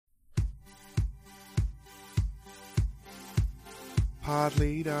Pod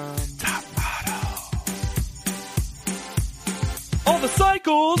Leadum. Top model. All the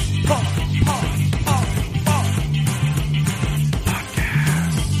cycles. Podcast.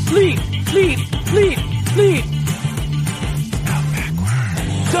 Fleet.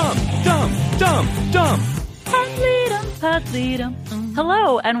 Dumb. Pod Leadum.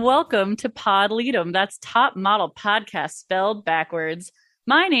 Hello and welcome to Pod Leadum. That's Top Model Podcast spelled backwards.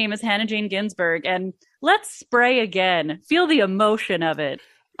 My name is Hannah Jane Ginsburg, and let's spray again. Feel the emotion of it.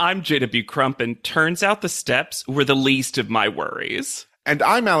 I'm J.W. Crump, and turns out the steps were the least of my worries. And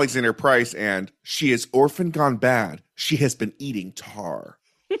I'm Alexander Price, and she is orphan gone bad. She has been eating tar.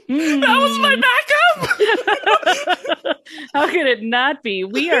 That was my backup! How could it not be?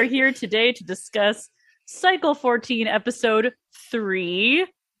 We are here today to discuss Cycle 14, Episode 3,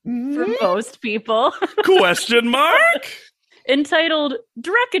 for most people. Question mark? Entitled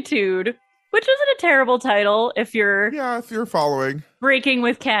Drekitude, which isn't a terrible title if you're following. Breaking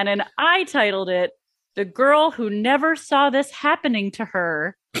with canon. I titled it The Girl Who Never Saw This Happening to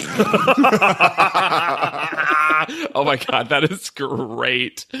Her. Oh my god, that is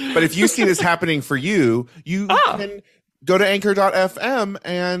great. But if you see this happening for you, you can go to anchor.fm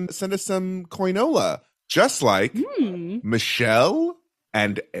and send us some coinola, just like Michelle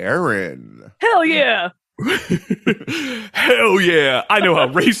and Aaron. Hell yeah! Hell yeah! I know how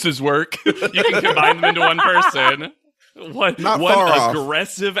races work. You can combine them into one person. One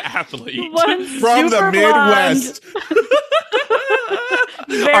aggressive athlete. One from the Midwest.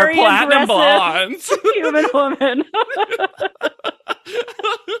 Very Our platinum blondes. Human woman.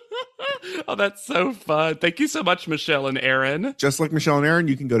 Oh, that's so fun. Thank you so much, Michelle and Aaron. Just like Michelle and Aaron,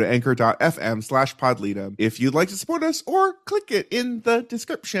 you can go to anchor.fm/podleadum if you'd like to support us, or click it in the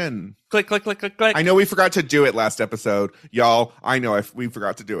description. Click. I know we forgot to do it last episode. Y'all, I know we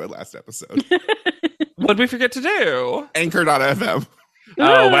forgot to do it last episode. What'd we forget to do? Anchor.fm.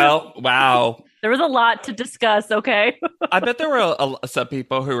 Oh, well, wow. There was a lot to discuss, okay? I bet there were some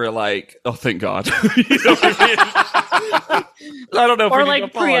people who were like, oh, thank God. You know what I mean? I don't know if or we like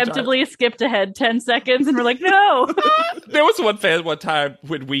need to apologize. preemptively skipped ahead 10 seconds and we're like, no. There was one fan one time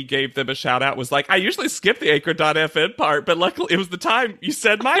when we gave them a shout out, was like, I usually skip the anchor.fm part, but luckily it was the time you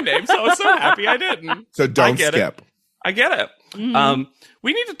said my name, so I was so happy I didn't. So don't skip. I get it. Mm-hmm.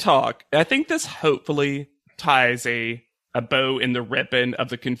 We need to talk. I think this hopefully ties a bow in the ribbon of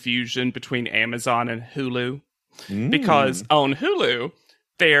the confusion between Amazon and Hulu. Because on Hulu,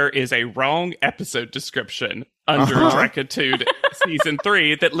 there is a wrong episode description under Drekitude Season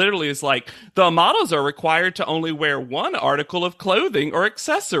 3 that literally is like, the models are required to only wear one article of clothing or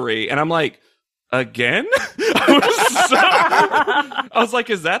accessory. And I'm like, again? I was like,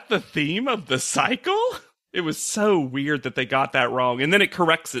 is that the theme of the cycle? It was so weird that they got that wrong. And then it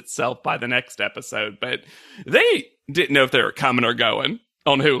corrects itself by the next episode. But they didn't know if they were coming or going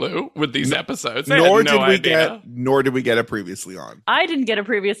on Hulu with these episodes. Nor did we get it previously on. I didn't get it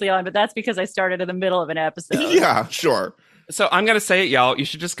previously on, but that's because I started in the middle of an episode. Yeah, sure. So I'm going to say it, y'all. You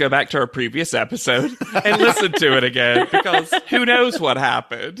should just go back to our previous episode and listen to it again, because who knows what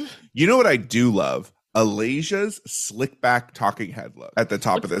happened. You know what I do love? Alasia's slick back talking head look at the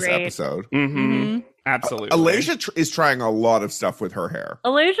top of this episode. Absolutely. Alasia is trying a lot of stuff with her hair.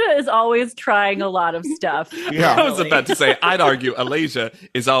 Alasia is always trying a lot of stuff. Yeah. I was about to say, I'd argue Alasia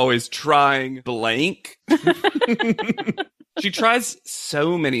is always trying blank. She tries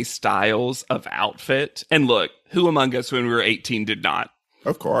so many styles of outfit. And look, who among us when we were 18 did not?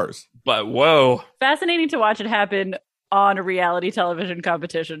 Of course. But whoa. Fascinating to watch it happen on a reality television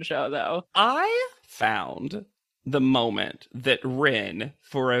competition show, though. I found the moment that Rin,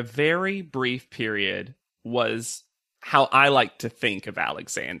 for a very brief period, was how I like to think of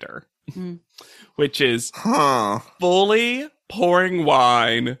Alexander, which is fully pouring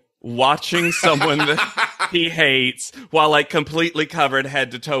wine, watching someone that he hates while like completely covered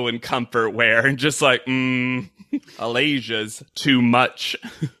head to toe in comfort wear, and just like, Alasia's too much.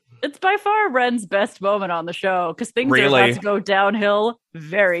 It's by far Ren's best moment on the show, because things are about to go downhill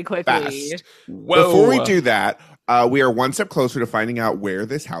very quickly. Fast. Whoa. Before we do that, we are one step closer to finding out where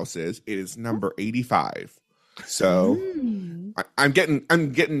this house is. It is number 85. So I'm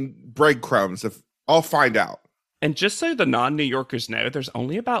getting breadcrumbs. I'll find out. And just so the non-New Yorkers know, there's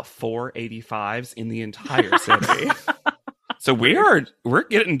only about 4 85s in the entire city. So we're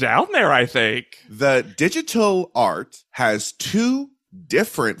getting down there, I think. The digital art has 2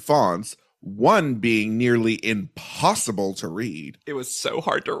 different fonts, one being nearly impossible to read. It was so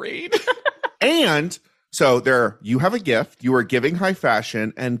hard to read. And so you have a gift, you are giving high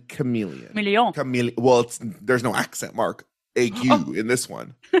fashion, and chameleon. Well, there's no accent mark, AQ in this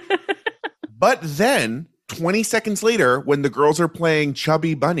one. But then 20 seconds later, when the girls are playing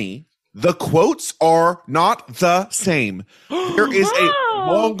Chubby Bunny, the quotes are not the same. There is a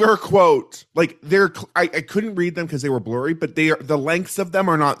longer quote. Like I couldn't read them because they were blurry, but the lengths of them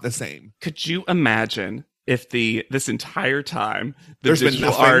are not the same. Could you imagine if this entire time the There's been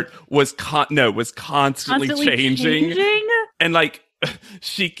digital nothing? art was constantly changing? And like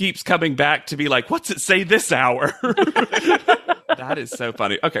she keeps coming back to be like, what's it say this hour? That is so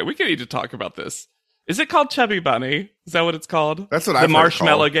funny. Okay, we need to talk about this. Is it called Chubby Bunny? Is that what it's called? That's what the I've heard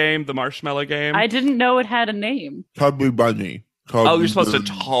marshmallow called. game. The marshmallow game. I didn't know it had a name. Chubby Bunny. Oh, you're supposed to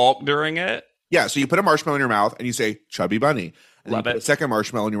talk during it? Yeah, so you put a marshmallow in your mouth and you say Chubby Bunny. And Love you put it. a second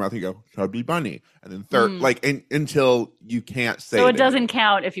marshmallow in your mouth and you go Chubby Bunny. And then third, until you can't say So it it doesn't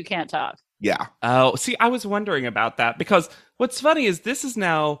count if you can't talk. Yeah. Oh, see, I was wondering about that because what's funny is this is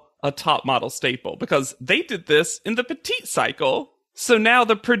now a top model staple because they did this in the petite cycle. So now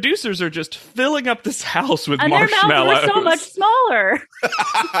the producers are just filling up this house with And marshmallows. their mouths were so much smaller.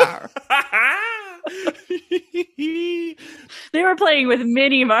 They were playing with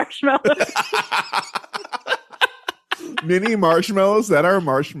mini marshmallows. Mini marshmallows that are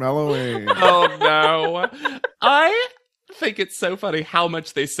marshmallowing. Oh no. I think it's so funny how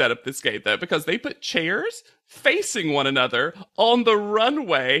much they set up this game though, because they put chairs facing one another on the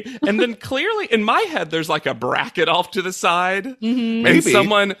runway, and then clearly in my head there's like a bracket off to the side. Mm-hmm. Maybe.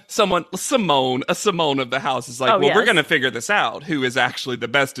 And Simone of the house is like, we're gonna figure this out. Who is actually the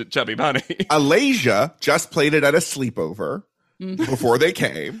best at Chubby Bunny? Alasia just played it at a sleepover before they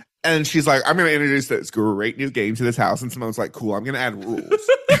came. And she's like, I'm going to introduce this great new game to this house. And Simone's like, cool, I'm going to add rules.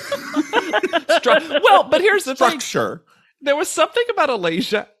 Well, but here's the thing. Structure. There was something about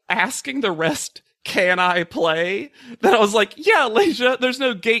Alasia asking the rest, can I play? That I was like, yeah, Alasia, there's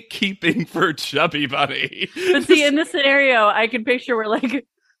no gatekeeping for Chubby Bunny. But see, in this scenario, I could picture where like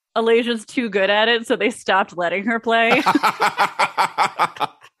Alasia's too good at it, so they stopped letting her play.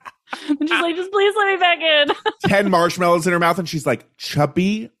 And she's like, just please let me back in. 10 marshmallows in her mouth. And she's like,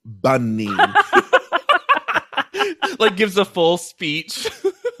 Chubby Bunny. Like gives a full speech,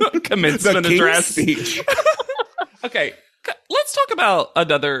 commencement The King's address. speech. Okay, let's talk about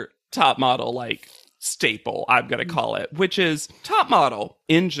another top model like staple, I'm going to call it, which is top model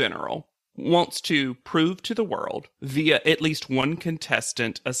in general wants to prove to the world via at least one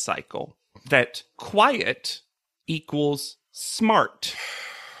contestant a cycle that quiet equals smart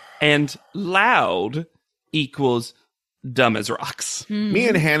and loud equals dumb as rocks. Me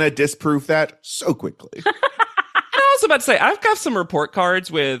and Hannah disproved that so quickly. I was about to say, I've got some report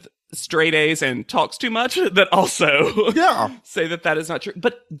cards with straight A's and talks too much that also say that is not true.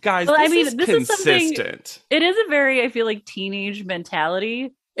 But guys, Well, this is this is something- consistent. It is a very, I feel like, teenage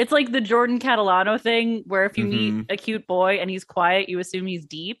mentality. It's like the Jordan Catalano thing, where if you meet a cute boy and he's quiet, you assume he's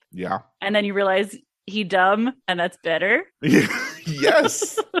deep. Yeah. And then you realize he dumb, and that's better.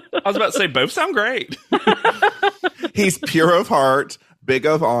 Yes. I was about to say, both sound great. He's pure of heart, big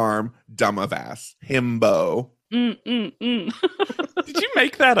of arm, dumb of ass. Himbo. Did you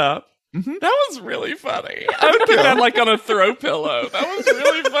make that up? Mm-hmm. That was really funny. I would put that like on a throw pillow. That was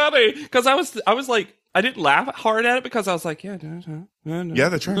really funny because I was like, I didn't laugh hard at it because I was like, yeah, that's right. Yeah,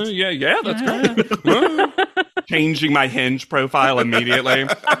 that's great. Changing my Hinge profile immediately.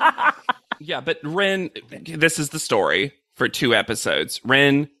 Yeah, but Ren, this is the story for 2 episodes.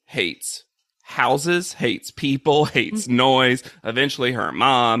 Ren hates houses, hates people, hates noise. Eventually, her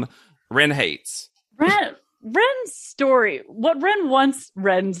mom. Ren hates. Ren's story, what Ren wants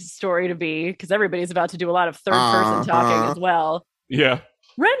Ren's story to be, because everybody's about to do a lot of third person talking as well. Yeah.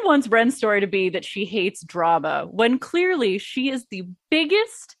 Ren wants Ren's story to be that she hates drama, when clearly she is the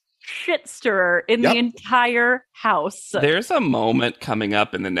biggest shit stirrer in the entire house. There's a moment coming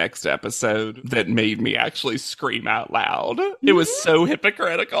up in the next episode that made me actually scream out loud. It was so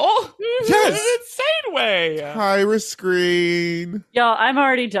hypocritical. Yes. In an insane way. Iris screen. Y'all, I'm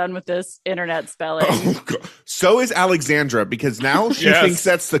already done with this internet spelling. Oh, God. So is Alexandra, because now she thinks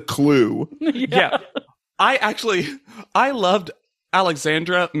that's the clue. Yeah. I loved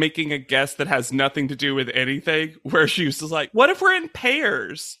Alexandra making a guess that has nothing to do with anything, where she was just like, what if we're in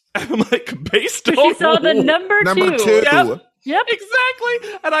pairs? And I'm like, based on She saw the number two. Yep. Exactly.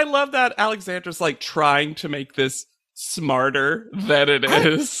 And I love that Alexandra's like trying to make this smarter than it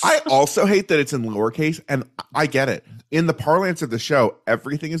is. I also hate that it's in lowercase, and I get it. In the parlance of the show,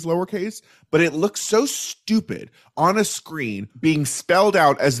 everything is lowercase, but it looks so stupid on a screen being spelled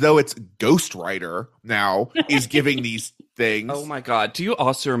out as though it's Ghostwriter now is giving these things. Oh my God. Do you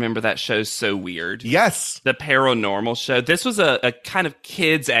also remember that show So Weird? Yes. The paranormal show. This was a kind of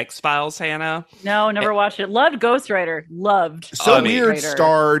kids X-Files, Hannah. No, never watched it. Loved Ghostwriter. Loved. So Ghostwriter. Weird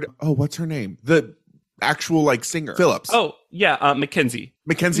starred, what's her name? The actual like singer? Phillips. Oh, yeah, Mackenzie.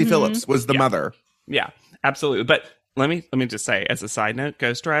 Mackenzie Phillips was the mother. Yeah, absolutely. But let me just say, as a side note,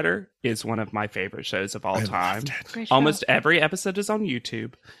 Ghost Rider is one of my favorite shows of all time. Almost every episode is on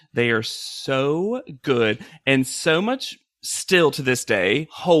YouTube. They are so good and so much still to this day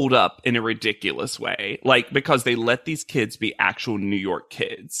hold up in a ridiculous way, like because they let these kids be actual New York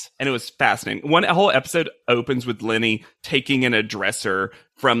kids, and it was fascinating. One whole episode opens with Lenny taking in a dresser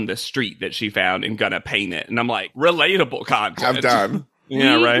from the street that she found and gonna paint it, and I'm like, relatable content. I'm done.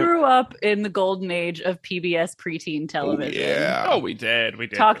 Yeah, we right. grew up in the golden age of PBS preteen television. Yeah. We did.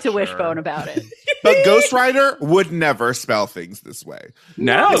 Talk to Wishbone about it. But Ghost Rider would never spell things this way.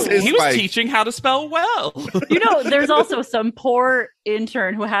 No, he was teaching how to spell well. There's also some poor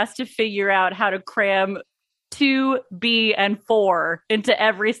intern who has to figure out how to cram 2, B, and 4 into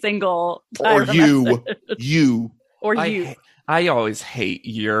every single Or you. Or you. I always hate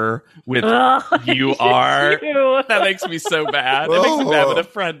your with Ugh, you are. you. That makes me so bad. It makes me mad when a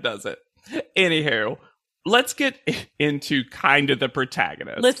friend does it. Anywho, let's get into kind of the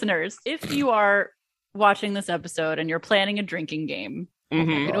protagonist. Listeners, if you are watching this episode and you're planning a drinking game, I'm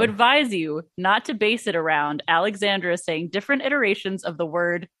going to advise you not to base it around Alexandra saying different iterations of the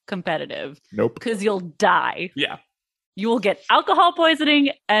word competitive. Nope. Because you'll die. Yeah. You will get alcohol poisoning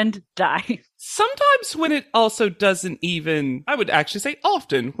and die. Sometimes when it also doesn't even, I would actually say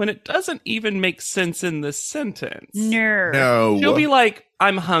often, when it doesn't even make sense in the sentence. No. She'll be like,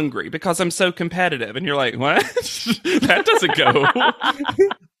 I'm hungry because I'm so competitive. And you're like, what? That doesn't go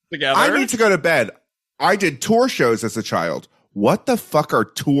together. I need to go to bed. I did tour shows as a child. What the fuck are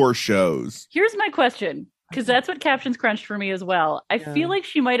tour shows? Here's my question, because that's what Captions crunched for me as well. I feel like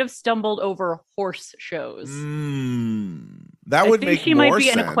she might have stumbled over horse shows. That would make more sense. She might be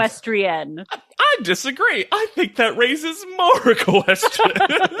an equestrian. I disagree. I think that raises more questions.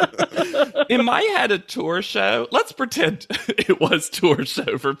 In my head, a tour show, let's pretend it was tour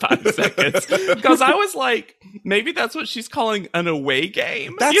show for 5 seconds. Because I was like, maybe that's what she's calling an away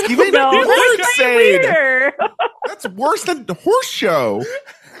game. That's even more insane. Weird. That's worse than the horse show.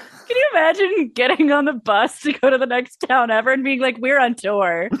 Can you imagine getting on the bus to go to the next town ever and being like, we're on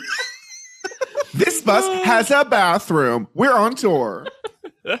tour? This bus has a bathroom. We're on tour.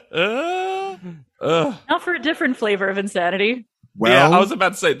 Not for a different flavor of insanity. Well, yeah, I was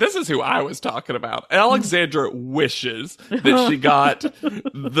about to say, this is who I was talking about. Alexandra wishes that she got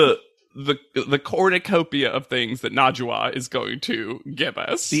the cornucopia of things that Najwa is going to give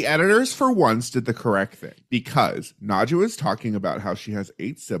us. the editors for once did the correct thing, because Najwa is talking about how she has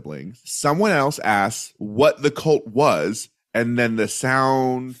 8 siblings. Someone else asks what the cult was, and then the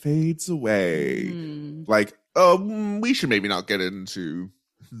sound fades away. Like, we should maybe not get into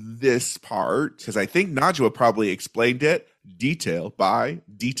this part, because I think Najwa probably explained it detail by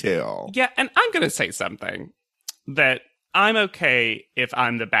detail. Yeah, and I'm going to say something that I'm okay if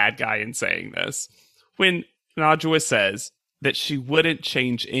I'm the bad guy in saying this. When Najwa says that she wouldn't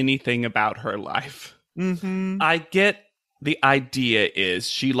change anything about her life, I get the idea is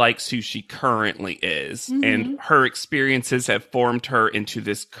she likes who she currently is, and her experiences have formed her into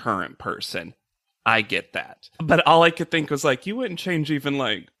this current person. I get that. But all I could think was like, you wouldn't change even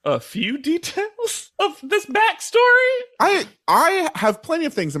like a few details of this backstory? I have plenty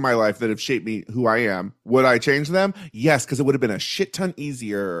of things in my life that have shaped me who I am. Would I change them? Yes, because it would have been a shit ton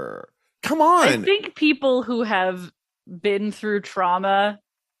easier. Come on. I think people who have been through trauma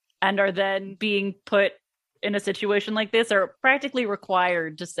and are then being put in a situation like this are practically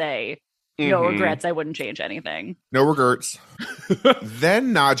required to say, no regrets, I wouldn't change anything. No regrets.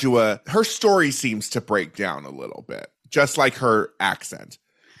 Then Najwa, her story seems to break down a little bit, just like her accent.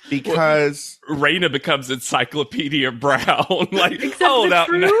 Because Raina becomes Encyclopedia Brown. Like, Except hold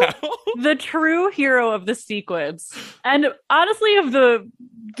up now. The true hero of the sequence, and honestly of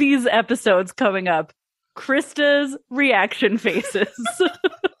these episodes coming up, Krista's reaction faces.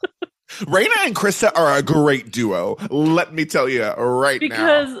 Raina and Krista are a great duo. Let me tell you now.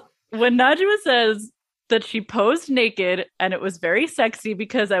 Because when Najwa says that she posed naked and it was very sexy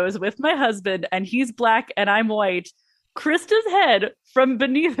because I was with my husband and he's black and I'm white, Krista's head from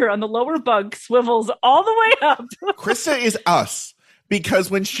beneath her on the lower bunk swivels all the way up. Krista is us.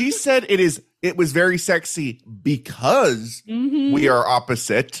 Because when she said it was very sexy because we are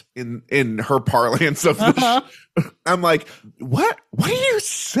opposite in her parlance of the I'm like, what are you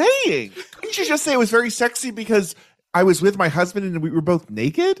saying? Didn't you just say it was very sexy because I was with my husband and we were both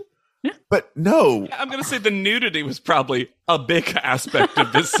naked? Yeah. But no. I'm going to say the nudity was probably a big aspect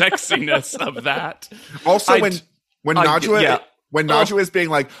of the sexiness of that. Also, when Najwa is being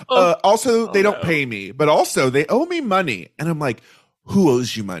like, also they don't pay me, but also they owe me money. And I'm like, who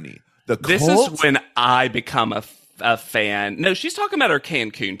owes you money? The This cult? is when I become a fan. No, she's talking about her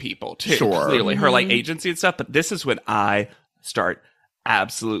Cancun people too. Sure. Clearly, her like agency and stuff. But this is when I start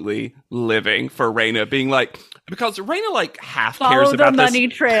absolutely living for Raina, being like, because Raina like half cares Follow the about money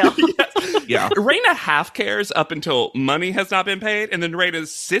this. trail. Yeah. Raina half cares up until money has not been paid, and then Raina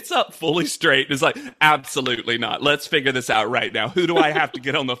sits up fully straight and is like, absolutely not. Let's figure this out right now. Who do I have to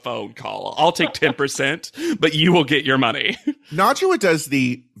get on the phone call? I'll take 10%, but you will get your money. Najwa does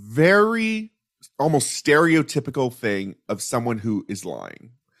the very almost stereotypical thing of someone who is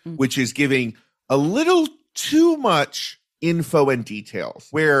lying, which is giving a little too much info and details,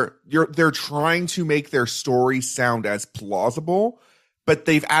 where they're trying to make their story sound as plausible, but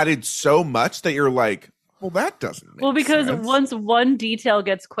they've added so much that you're like, well, that doesn't make because sense. once one detail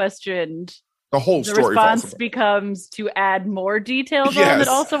gets questioned, the whole the story response falls apart. becomes to add more details on Yes. that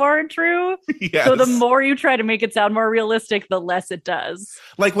also aren't true. Yes. So the more you try to make it sound more realistic, the less it does.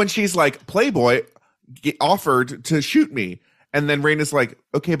 Like when she's like, Playboy offered to shoot me, and then Raina's like,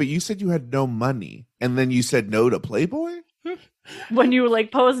 okay, but you said you had no money, and then you said no to Playboy? When you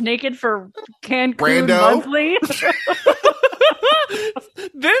like pose naked for Cancun Brando? Monthly.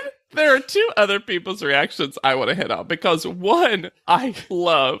 Then there are two other people's reactions I want to hit on, because one I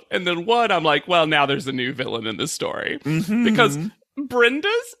love, and then one I'm like, well, now there's a new villain in this story. Mm-hmm. Because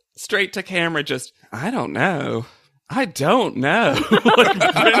Brenda's straight to camera just, I don't know. Like, Brenda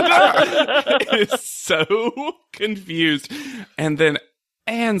is so confused. And then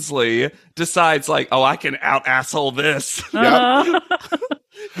Ansley decides, like, oh, I can out-asshole this. Uh-huh.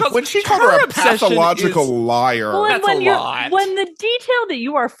 When she called her a obsession pathological is- liar. Well, and That's when a you're lot. when the detail that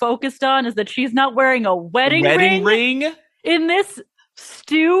you are focused on is that she's not wearing a wedding ring in this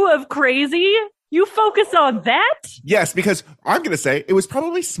stew of crazy, you focus on that? Yes, because I'm going to say it was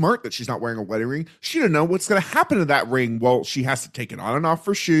probably smart that she's not wearing a wedding ring. She didn't know what's going to happen to that ring. Well, she has to take it on and off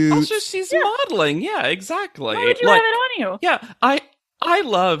for shoots. Also, she's modeling. Yeah, exactly. Why would you have it on you? Yeah, I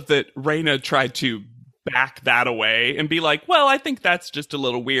love that Raina tried to back that away and be like, well, I think that's just a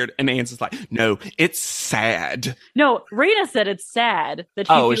little weird. And Anne's like, no, it's sad. No, Raina said it's sad that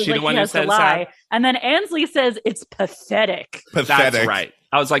she Oh, is feels she the like one she who has said to it's lie. sad? And then Ansley says it's pathetic. Pathetic. That's right.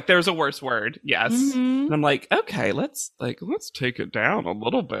 I was like, there's a worse word. Yes. Mhm. And I'm like, okay, let's take it down a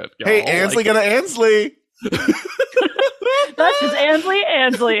little bit. Y'all. Hey, Ansley Like, gonna Ansley. That's just Ansley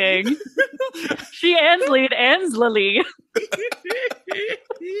Ansleying. She Ansleyed Ansley.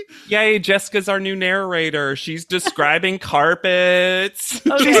 yay, Jessica's our new narrator. She's describing carpets.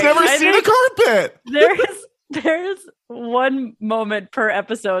 Okay, She's never I seen a think carpet. There's one moment per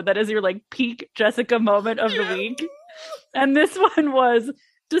episode that is your like peak Jessica moment of the week. And this one was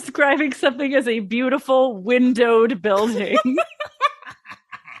describing something as a beautiful windowed building.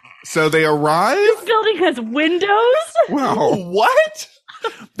 So they arrive. This building has windows? Wow. What?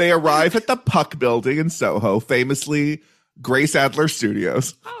 They arrive at the Puck Building in Soho, famously Grace Adler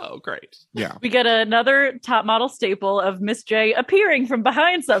Studios. Oh, great. Yeah. We get another top model staple of Miss J appearing from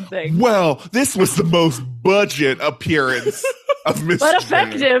behind something. Well, this was the most budget appearance of Miss But Jane.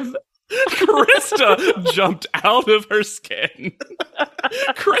 effective. Krista jumped out of her skin.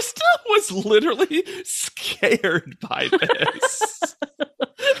 Krista was literally scared by this.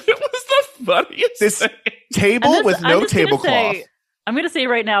 It was the funniest This thing. table And with this- no I'm just gonna tablecloth. say- I'm going to say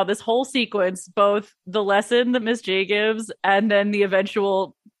right now, this whole sequence, both the lesson that Miss J gives and then the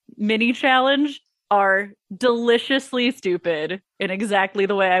eventual mini challenge, are deliciously stupid in exactly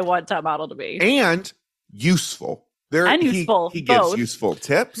the way I want top model to be. And useful. And useful, He gives both. useful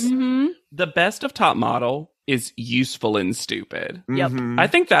tips. Mm-hmm. The best of top model is useful and stupid. Yep. Mhm. I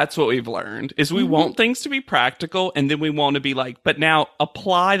think that's what we've learned is we Mhm. want things to be practical, and then we want to be like, but now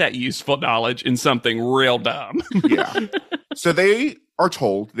apply that useful knowledge in something real dumb. Yeah. So they are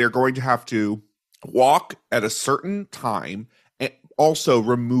told they're going to have to walk at a certain time and also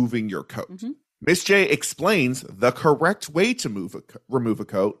removing your coat. Mhm. Miss J explains the correct way to remove a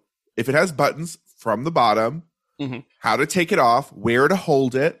coat. If it has buttons from the bottom, Mhm. how to take it off, where to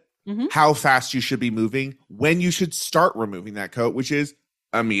hold it, Mhm. how fast you should be moving, when you should start removing that coat, which is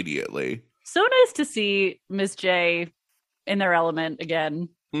immediately. So nice to see Miss J in their element again.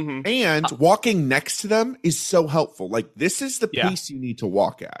 Mhm. And walking next to them is so helpful. Like, this is the Yeah. pace you need to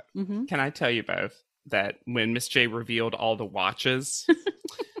walk at. Mm-hmm. Can I tell you both that when Miss J revealed all the watches,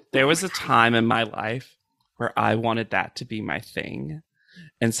 there was a time in my life where I wanted that to be my thing.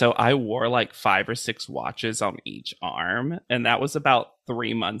 And so I wore like 5 or 6 watches on each arm. And that was about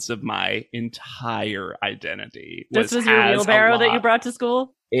 3 months of my entire identity. This was your as a wheelbarrow that you lot. brought to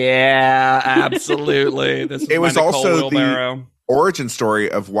school? Yeah, absolutely. This was It was my Nicole also the- wheelbarrow. origin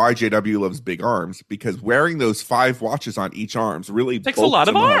story of why JW loves big arms, because wearing those 5 watches on each arms really takes a lot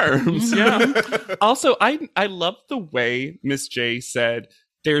of arms. Yeah. Also, I love the way Miss J said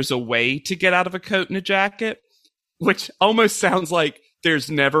there's a way to get out of a coat and a jacket, which almost sounds like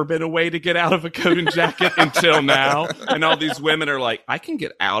there's never been a way to get out of a coat and jacket until now. And all these women are like, I can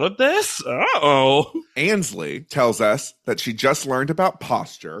get out of this? Uh-oh. Ansley tells us that she just learned about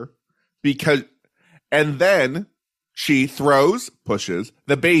posture and then she pushes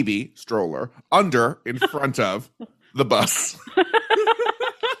the baby stroller under in front of the bus.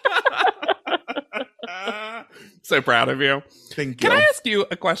 So proud of you. Thank you. Can I ask you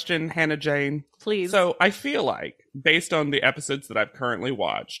a question, Hannah Jane? Please. So I feel like, based on the episodes that I've currently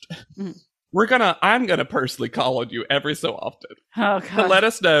watched, I'm gonna personally call on you every so often to let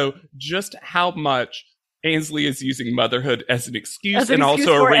us know just how much Ansley is using motherhood as an excuse and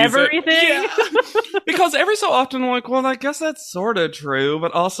also a reason. Everything? Yeah. Because every so often I'm like, well, I guess that's sort of true,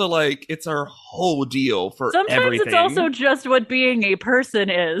 but also like it's our whole deal for Sometimes everything. It's also just what being a person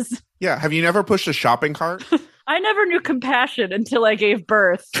is. Yeah. Have you never pushed a shopping cart? I never knew compassion until I gave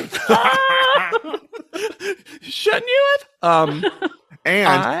birth. Shouldn't you have?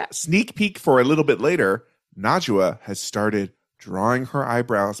 And sneak peek for a little bit later, Najwa has started drawing her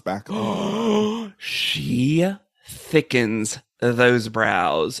eyebrows back. She thickens those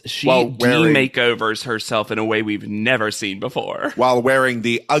brows. She wearing- makeovers herself in a way we've never seen before. While wearing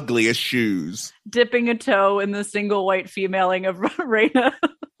the ugliest shoes. Dipping a toe in the single white femaling of Raina.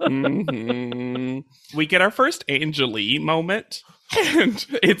 We get our first Angelie moment. And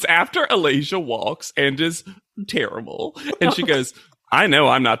it's after Alasia walks and is terrible. And she goes, I know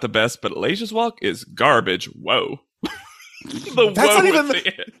I'm not the best, but Alasia's walk is garbage. Whoa. That's not even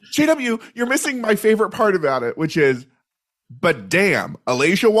JW, you're missing my favorite part about it, which is, but damn,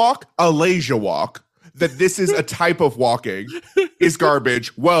 Alasia walk, that this is a type of walking is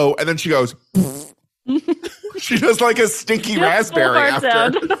garbage. Whoa. And then she goes, she does like a stinky raspberry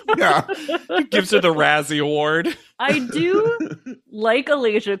after. Yeah. Gives her the Razzie Award. I do like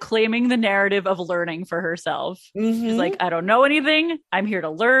Alasia claiming the narrative of learning for herself. She's like, I don't know anything. I'm here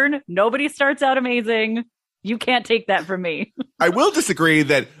to learn. Nobody starts out amazing. You can't take that from me. I will disagree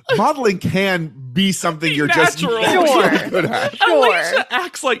that modeling can be something you're just Sure. good at. Alasia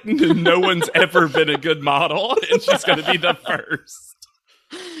acts like no one's ever been a good model, and she's going to be the first.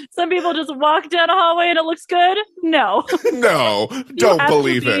 Some people just walk down a hallway and it looks good. No. No, don't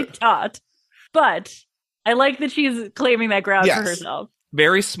believe it. Taught. But I like that she's claiming that ground for herself.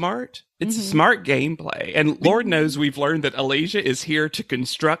 Very smart. It's smart gameplay. And Lord knows we've learned that Alasia is here to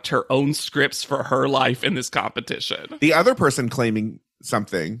construct her own scripts for her life in this competition. The other person claiming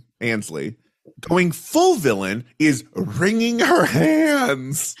something, Ansley, going full villain, is wringing her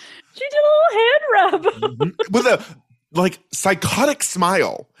hands. She did a little hand rub. With a psychotic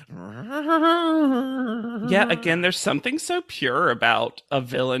smile. Yeah, again, there's something so pure about a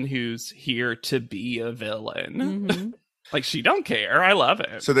villain who's here to be a villain. Like, she don't care. I love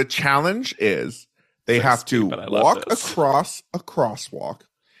it. So the challenge is they have to walk across a crosswalk,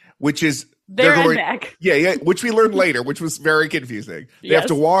 which is there and back. Yeah, which we learned later, which was very confusing. They have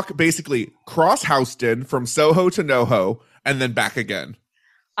to walk basically cross Houston from Soho to NoHo and then back again.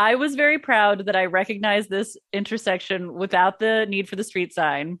 I was very proud that I recognized this intersection without the need for the street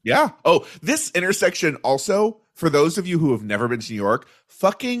sign. Yeah. Oh, this intersection also, for those of you who have never been to New York,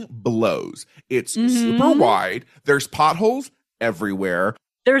 fucking blows. It's super wide. There's potholes everywhere.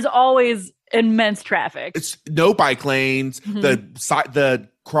 There's always immense traffic. It's no bike lanes. The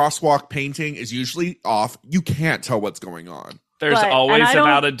crosswalk painting is usually off. You can't tell what's going on. There's always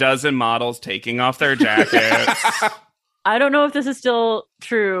about a dozen models taking off their jackets. I don't know if this is still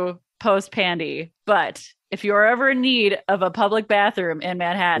true post-Pandy, but if you're ever in need of a public bathroom in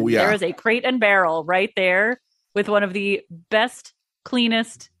Manhattan, there is a Crate and Barrel right there with one of the best,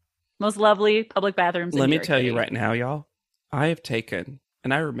 cleanest, most lovely public bathrooms in New York. Let me tell you right now, y'all, I have taken,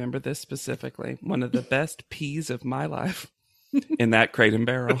 and I remember this specifically, one of the best pees of my life in that Crate and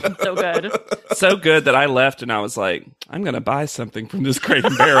Barrel. So good. So good that I left and I was like, I'm going to buy something from this Crate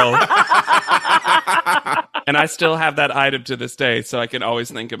and Barrel. And I still have that item to this day, so I can always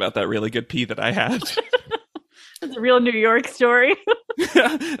think about that really good pee that I had. It's a real New York story.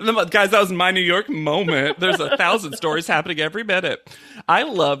 Guys, that was my New York moment. There's 1,000 stories happening every minute. I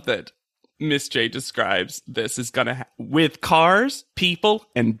love that Miss J describes this is gonna with cars, people,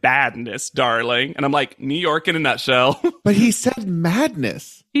 and badness, darling. And I'm like, New York in a nutshell. But he said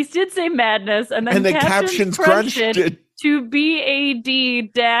madness. He did say madness, and then the captions crunched it. to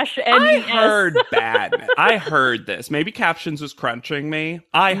BAD-NES. I heard bad. I heard this. Maybe captions was crunching me.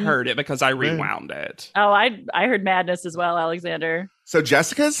 I heard it because I rewound it. Oh, I heard madness as well, Alexander. So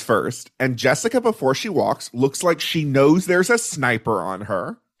Jessica's first, and Jessica, before she walks, looks like she knows there's a sniper on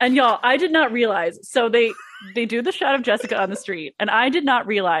her. And y'all, I did not realize. So they do the shot of Jessica on the street, and I did not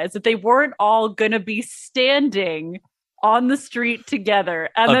realize that they weren't all gonna be standing on the street together.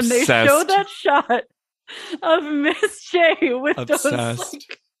 And then they show that shot of Miss J with those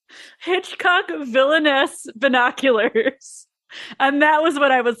like, Hitchcock villainess binoculars. And that was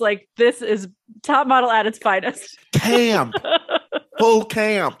when I was like, this is Top Model at its finest. Camp. Full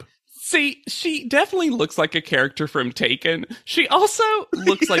camp. See, she definitely looks like a character from Taken. She also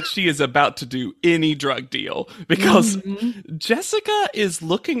looks like she is about to do any drug deal because Jessica is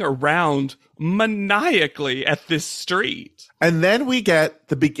looking around maniacally at this street. And then we get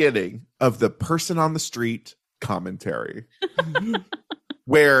the beginning of the person on the street commentary.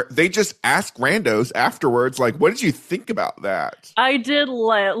 Where they just ask randos afterwards, like, what did you think about that? I did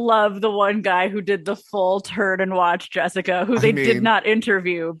love the one guy who did the full turn and watch Jessica, who they did not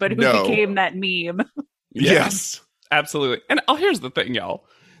interview, but who became that meme. Yes. Absolutely. And here's the thing, y'all.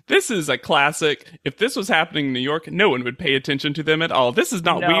 This is a classic. If this was happening in New York, no one would pay attention to them at all. This is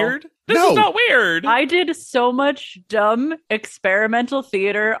not weird. This is not weird. I did so much dumb experimental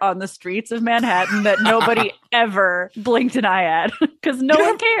theater on the streets of Manhattan that nobody ever blinked an eye at because no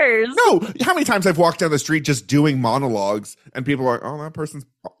one cares. No. How many times I've walked down the street just doing monologues and people are like, oh, that person's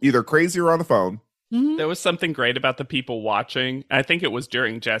either crazy or on the phone. Mm-hmm. There was something great about the people watching. I think it was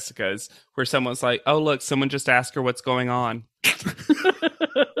during Jessica's where someone's like, oh, look, someone just asked her what's going on.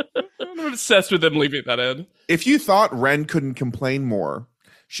 I'm obsessed with them leaving that in. If you thought Ren couldn't complain more,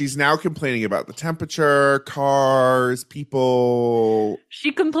 she's now complaining about the temperature, cars, people.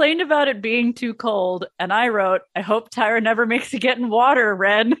 She complained about it being too cold, and I wrote, I hope Tyra never makes you get in water,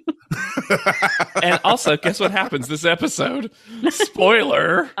 Ren. And also, guess what happens this episode?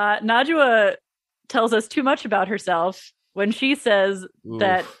 Spoiler. Najwa tells us too much about herself when she says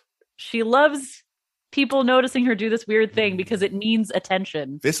that she loves people noticing her do this weird thing because it means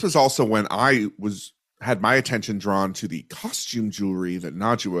attention. This was also when I had my attention drawn to the costume jewelry that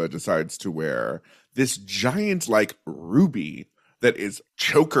Najwa decides to wear. This giant like ruby that is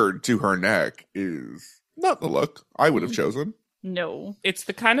chokered to her neck is not the look I would have chosen. No. It's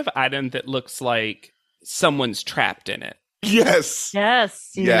the kind of item that looks like someone's trapped in it. Yes. Yes.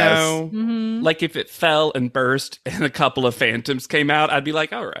 You know, like if it fell and burst and a couple of phantoms came out, I'd be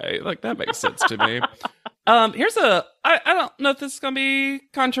like, all right, like that makes sense to me. Here's I don't know if this is going to be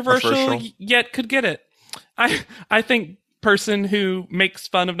controversial yet could get it. I think person who makes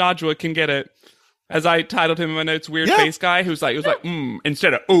fun of Najwa can get it. As I titled him in my notes, weird face guy who's like, it was like,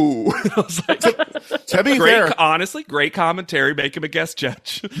 instead of ooh. I was like, to be fair, honestly, great commentary. Make him a guest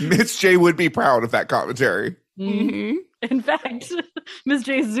judge. Miss J would be proud of that commentary. Mm-hmm. In fact, Ms.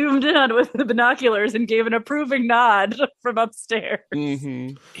 J zoomed in on it with the binoculars and gave an approving nod from upstairs.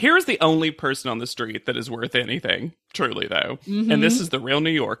 Mm-hmm. Here's the only person on the street that is worth anything, truly, though. Mm-hmm. And this is the real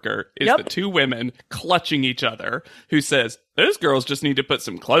New Yorker, is the two women clutching each other who says, those girls just need to put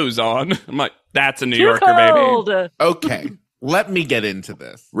some clothes on. I'm like, that's a New Yorker, baby. Okay. Let me get into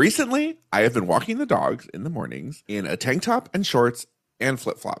this. Recently, I have been walking the dogs in the mornings in a tank top and shorts and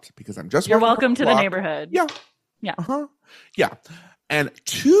flip-flops because I'm just You're welcome to the neighborhood. Yeah. Yeah. Yeah. And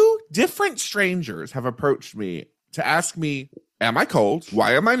two different strangers have approached me to ask me, am I cold?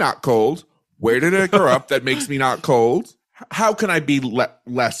 Why am I not cold? Where did I grow up that makes me not cold? How can I be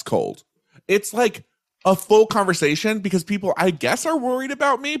less cold? It's like a full conversation because people, I guess, are worried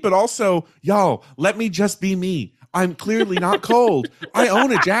about me, but also, y'all, let me just be me. I'm clearly not cold. I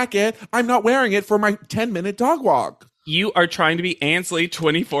own a jacket. I'm not wearing it for my 10-minute dog walk. You are trying to be Ansley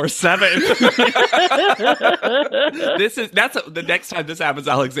 24/7. That's the next time this happens,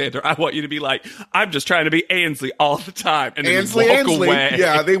 Alexander. I want you to be like, I'm just trying to be Ansley all the time, and then walk away.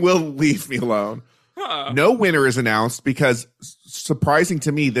 Yeah, they will leave me alone. No winner is announced because, surprising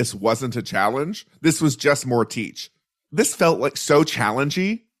to me, this wasn't a challenge. This was just more teach. This felt like so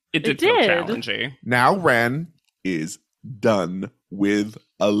challenging. It did feel challenging. Now Ren is done with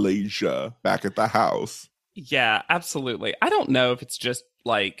Alasia back at the house. Yeah, absolutely. I don't know if it's just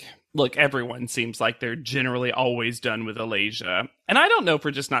like, look, everyone seems like they're generally always done with Alasia. And I don't know if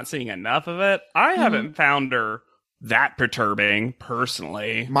we're just not seeing enough of it. I haven't found her that perturbing,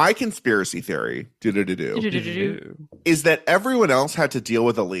 personally. My conspiracy theory is that everyone else had to deal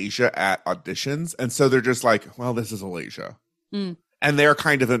with Alasia at auditions. And so they're just like, well, this is Alasia. And they're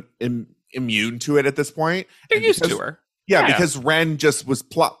kind of immune to it at this point. They're used to her. Yeah, because Ren just was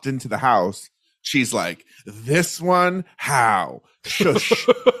plopped into the house. She's like, this one, how? Shush.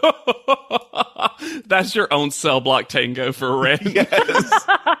 That's your own cell block tango for Ren. Yes.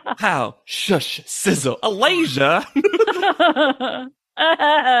 How? Shush. Sizzle. Alasia.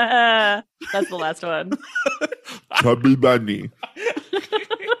 That's the last one. Chubby bunny.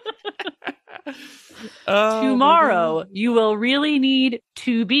 Tomorrow, you will really need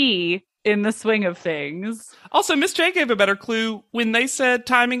to be in the swing of things. Also, Miss J gave a better clue when they said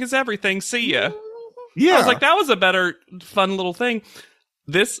timing is everything. See ya. Yeah. I was like, that was a better, fun little thing.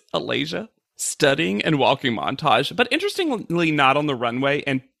 This Alasia studying and walking montage, but interestingly, not on the runway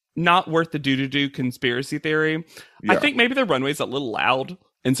and not worth the do conspiracy theory. Yeah. I think maybe the runway's a little loud,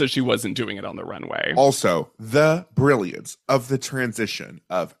 and so she wasn't doing it on the runway. Also, the brilliance of the transition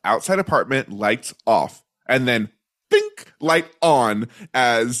of outside apartment, lights off, and then think light on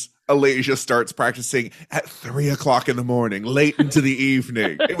as Alasia starts practicing at 3:00 in the morning, late into the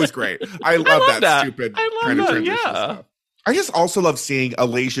evening. It was great. I love that stupid kind of transition stuff. I just also love seeing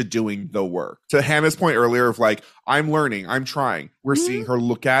Alasia doing the work. To Hannah's point earlier of like, I'm learning, I'm trying. We're seeing her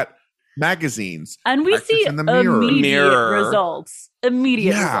look at magazines. And we see in the mirror. immediate results.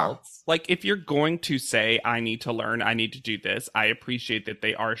 Immediate Yeah. results. Like, if you're going to say, I need to learn, I need to do this, I appreciate that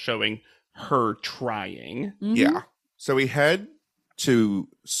they are showing her trying. Mhm. Yeah. So we head to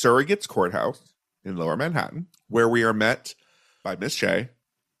Surrogates Courthouse in Lower Manhattan, where we are met by Miss J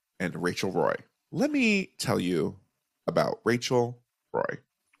and Rachel Roy. Let me tell you about Rachel Roy.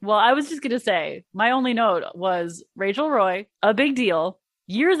 Well, I was just going to say, my only note was Rachel Roy, a big deal,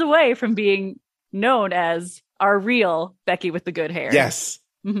 years away from being known as our real Becky with the good hair. Yes.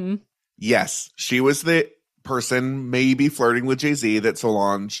 Mm-hmm. Yes. She was the person maybe flirting with Jay-Z that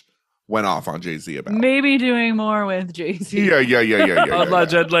Solange went off on Jay-Z about. Maybe doing more with Jay-Z. Yeah.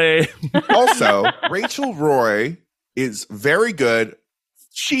 Allegedly. Also, Rachel Roy is very good,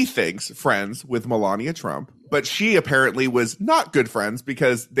 she thinks, friends with Melania Trump, but she apparently was not good friends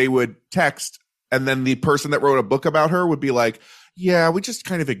because they would text and then the person that wrote a book about her would be like, yeah, we just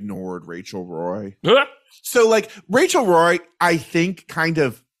kind of ignored Rachel Roy. So like Rachel Roy, I think kind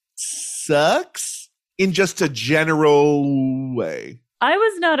of sucks in just a general way. I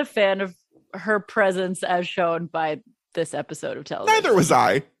was not a fan of her presence as shown by this episode of television.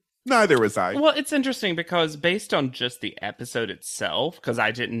 Neither was I. Well, it's interesting because based on just the episode itself, because I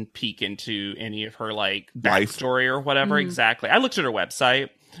didn't peek into any of her like backstory or whatever exactly. I looked at her website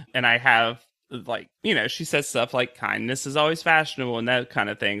and I have like, you know, she says stuff like kindness is always fashionable and that kind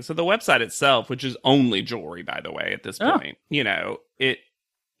of thing. So the website itself, which is only jewelry, by the way, at this point, you know,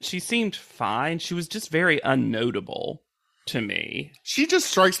 she seemed fine. She was just very unnotable to me. She just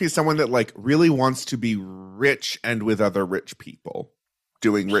strikes me as someone that like really wants to be rich and with other rich people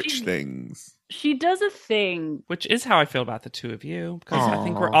doing rich things. She does a thing. Which is how I feel about the two of you, because I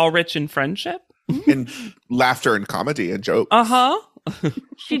think we're all rich in friendship. And laughter and comedy and jokes. Uh-huh.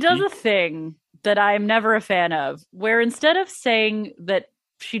 She does a thing that I'm never a fan of, where instead of saying that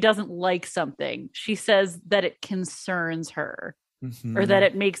she doesn't like something, she says that it concerns her or that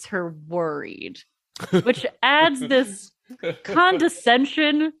it makes her worried, which adds this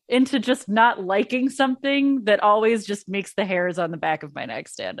condescension into just not liking something that always just makes the hairs on the back of my neck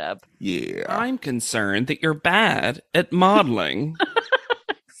stand up. Yeah. I'm concerned that you're bad at modeling.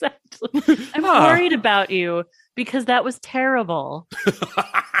 Exactly. I'm worried about you because that was terrible.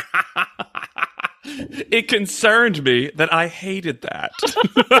 It concerned me that I hated that.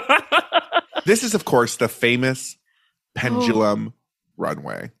 This is, of course, the famous pendulum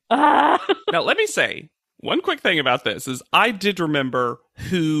runway. Now, let me say, one quick thing about this is I did remember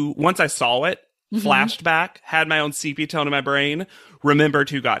who, once I saw it, flashed back, had my own CP tone in my brain, remembered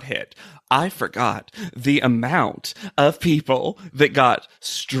who got hit. I forgot the amount of people that got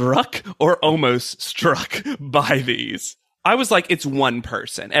struck or almost struck by these. I was like, it's one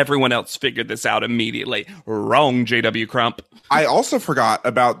person. Everyone else figured this out immediately. Wrong, JW Crump. I also forgot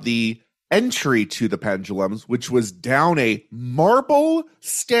about the entry to the pendulums, which was down a marble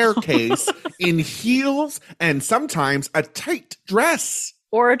staircase in heels and sometimes a tight dress.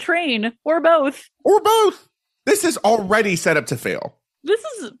 Or a train, or both. Or both. This is already set up to fail. This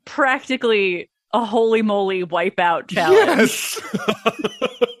is practically a holy moly wipeout challenge. Yes.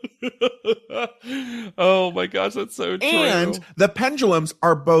 Oh my gosh, that's so true. And the pendulums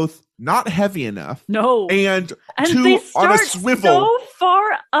are both not heavy enough. No. And two they start on a swivel. so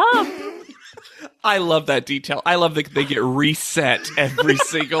far up. I love that detail. I love that they get reset every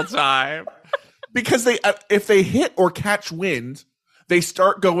single time. Because they, if they hit or catch wind, they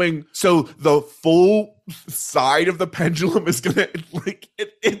start going. So the full side of the pendulum is gonna like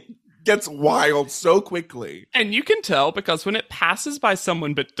it gets wild so quickly. And you can tell because when it passes by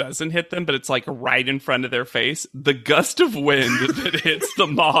someone but doesn't hit them, but it's like right in front of their face, the gust of wind that hits the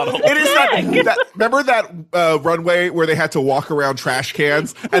model. It is that remember that runway where they had to walk around trash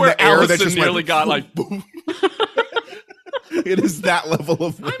cans and where the air Allison that just nearly went, got like boom. It is that level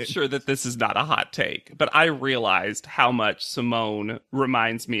of wind. I'm sure that this is not a hot take, but I realized how much Simone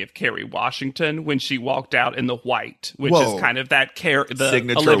reminds me of Kerry Washington when she walked out in the white, which Whoa. is kind of that the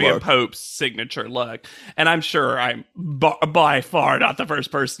Signature Olivia look. Pope's signature look. And I'm sure I'm by far not the first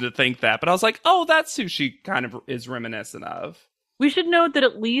person to think that, but I was like, oh, that's who she kind of is reminiscent of. We should note that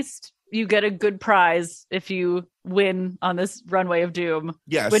at least you get a good prize if you win on this runway of doom.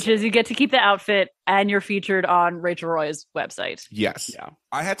 Yes. Which is you get to keep the outfit and you're featured on Rachel Roy's website. Yes. Yeah.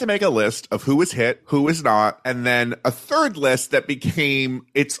 I had to make a list of who was hit, who was not, and then a third list that became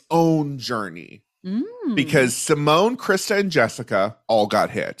its own journey. Because Simone, Krista, and Jessica all got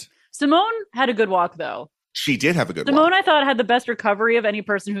hit. Simone had a good walk, though. She did have a good Simone, one. I thought, had the best recovery of any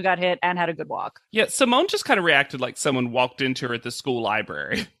person who got hit and had a good walk. Yeah, Simone just kind of reacted like someone walked into her at the school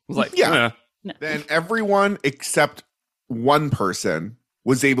library. Was like, Yeah. "Eh." Then everyone except one person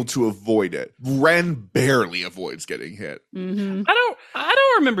was able to avoid it. Ren barely avoids getting hit. Mm-hmm. I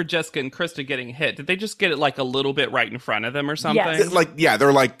don't remember Jessica and Krista getting hit. Did they just get it like a little bit right in front of them or something? Yes.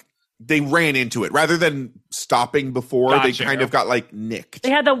 They're like, they ran into it. Rather than stopping before, they Gotcha. kind of got like nicked. They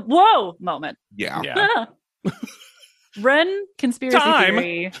had the whoa moment. Yeah. Yeah. Ren conspiracy Time.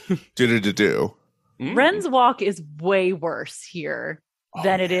 theory. Do. Mm. Ren's walk is way worse here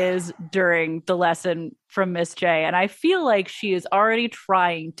than it is during the lesson from Miss J. And I feel like she is already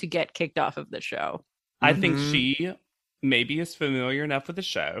trying to get kicked off of the show. I think Mhm. she maybe is familiar enough with the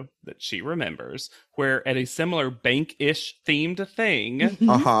show that she remembers where at a similar bank-ish themed thing,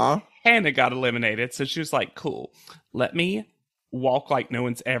 Uh-huh. Hannah got eliminated. So she was like, cool, let me walk like no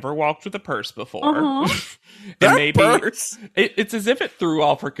one's ever walked with a purse before. Uh-huh. And That maybe purse. it's as if it threw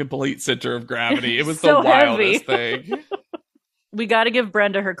off her complete center of gravity. It was So the wildest heavy. thing. We got to give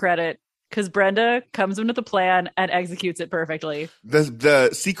Brenda her credit because Brenda comes in with a plan and executes it perfectly. The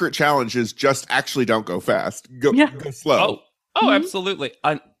secret challenge is just actually don't go fast. Go slow. Oh, Mhm. absolutely.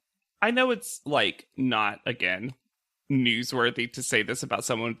 I know it's like not, again, newsworthy to say this about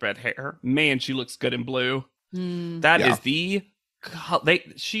someone with red hair. Man, she looks good in blue. That Yeah. is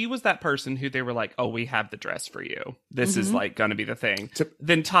she was that person who they were like, oh, we have the dress for you. This is Mhm. like gonna be the thing.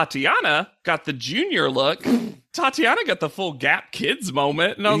 Then Tatiana got the junior look. Tatiana got the full Gap Kids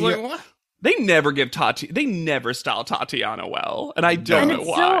moment. And I was like, what? They never style Tatiana well. And I don't know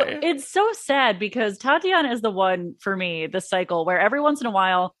why. It's so sad because Tatiana is the one for me, the cycle where every once in a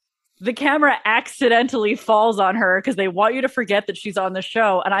while the camera accidentally falls on her because they want you to forget that she's on the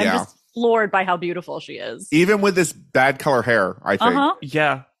show. And I'm Yeah. just floored by how beautiful she is. Even with this bad color hair, I think. Uh-huh.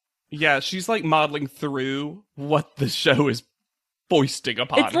 Yeah. Yeah, she's like modeling through what the show is foisting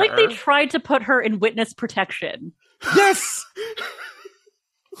upon It's like her. they tried to put her in witness protection. Yes.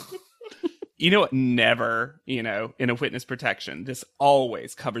 You know what? Never, in a witness protection, this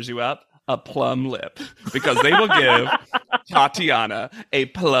always covers you up. A plum lip. Because they will give Tatiana a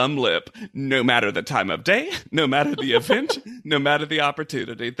plum lip no matter the time of day, no matter the event, no matter the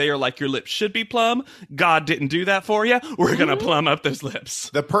opportunity. They are like, your lips should be plum. God didn't do that for you. We're going to plum up those lips.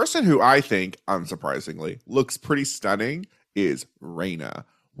 The person who I think, unsurprisingly, looks pretty stunning is Raina.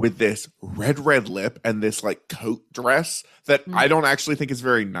 With this red lip and this like coat dress that I don't actually think is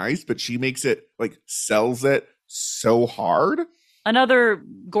very nice, but she makes it like sells it so hard. Another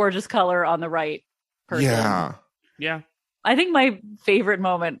gorgeous color on the right person. Yeah. Yeah. I think my favorite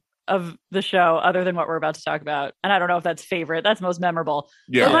moment of the show, other than what we're about to talk about, and I don't know if that's favorite, that's most memorable.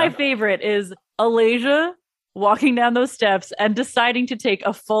 Yeah. But my favorite is Alasia walking down those steps and deciding to take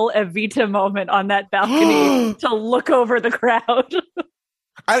a full Evita moment on that balcony to look over the crowd.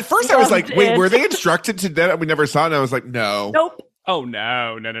 At first I was like, Loved wait, it. were they instructed to do that? We never saw it. And I was like, no. Nope. Oh,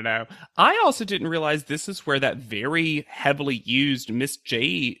 no. I also didn't realize this is where that very heavily used Miss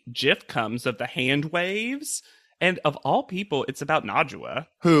J gif comes of the hand waves. And of all people, it's about Najwa.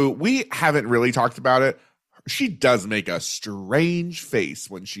 Who we haven't really talked about it. She does make a strange face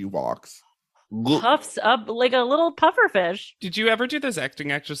when she walks. Puffs up like a little pufferfish. Did you ever do those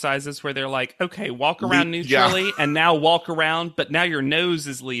acting exercises where they're like, okay, walk around Yeah. neutrally and now walk around, but now your nose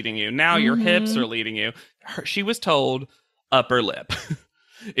is leading you. Now your hips are leading you. She was told upper lip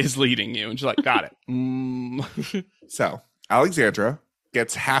is leading you. And she's like, got it. So Alexandra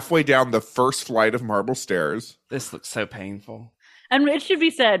gets halfway down the first flight of marble stairs. This looks so painful. And it should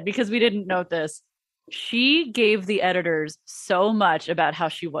be said, because we didn't note this, she gave the editors so much about how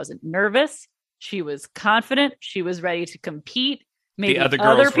she wasn't nervous. She was confident. She was ready to compete. Maybe the other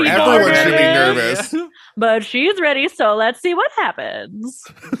girls people Everyone should be nervous. nervous. But she's ready, so let's see what happens.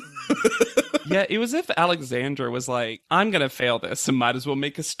 Yeah, it was if Alexandra was like, I'm going to fail this and might as well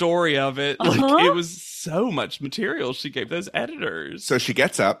make a story of it. Like, it was so much material she gave those editors. So she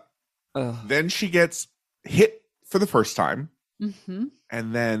gets up. Then she gets hit for the first time. Mm-hmm.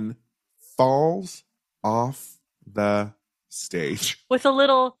 And then falls off the stage. With a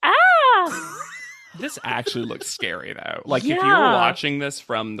little, ah! This actually looks scary though. Like if you were Yeah. watching this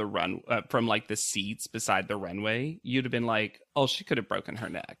from the from like the seats beside the runway, you'd have been like, "Oh, she could have broken her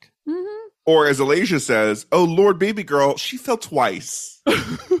neck." Mm-hmm. Or as Alasia says, "Oh Lord, baby girl, she fell twice."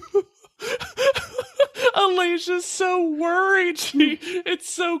 Alasia's so worried. It's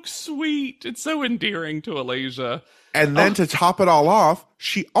so sweet. It's so endearing to Alasia. And then to top it all off,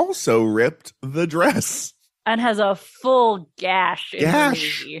 she also ripped the dress. And has a full gash in her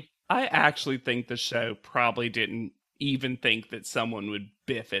knee. I actually think the show probably didn't even think that someone would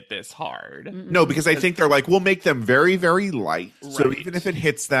biff it this hard. Mm-mm. No, because I think they're like, we'll make them very, very light. So Right. even if it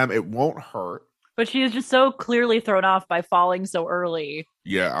hits them, it won't hurt. But she is just so clearly thrown off by falling so early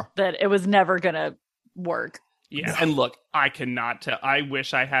Yeah. that it was never going to work. Yeah, and look, I cannot tell. I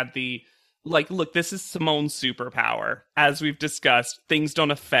wish I had the look, this is Simone's superpower. As we've discussed, things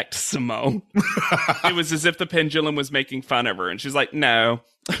don't affect Simone. It was as if the pendulum was making fun of her, and she's like, no.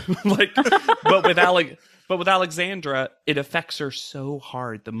 But with Alexandra, it affects her so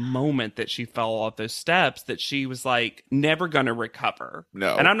hard the moment that she fell off those steps that she was like never gonna recover.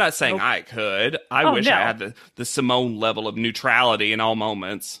 No. And I'm not saying Nope. I could. I Oh, wish no. I had the Simone level of neutrality in all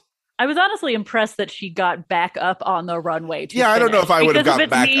moments. I was honestly impressed that she got back up on the runway. To Yeah, I don't know finish. if I would have Because got if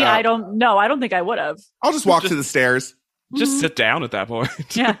it's back me, up. I don't know. I don't think I would have. I'll just walk to the stairs. Just Mhm. sit down at that point.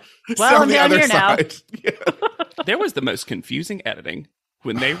 Yeah. Sit Well, on I'm the down other here now. side. Yeah. There was the most confusing editing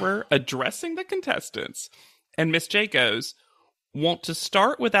when they were addressing the contestants. And Miss J goes, want to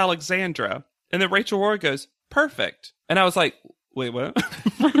start with Alexandra. And then Rachel Roy goes, perfect. And I was like, wait, what?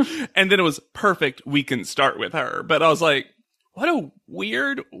 And then it was perfect. We can start with her. But I was like, what a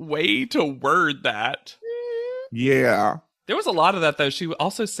weird way to word that. Yeah. There was a lot of that, though. She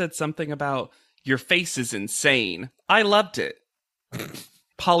also said something about your face is insane. I loved it.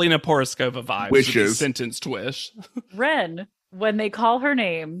 Paulina Poroskova vibes with the Wishes. sentenced wish. Ren, when they call her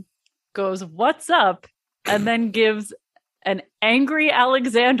name, goes, "What's up?" and then gives an angry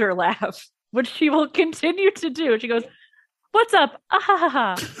Alexander laugh, which she will continue to do. She goes, "What's up?" Ah, ha, ha,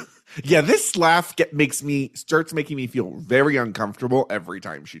 ha. Yeah, this laugh starts making me feel very uncomfortable every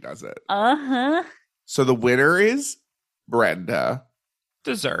time she does it. Uh-huh. So the winner is Brenda.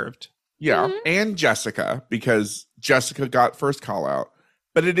 Deserved. Yeah, Mhm. and Jessica, because Jessica got first call out.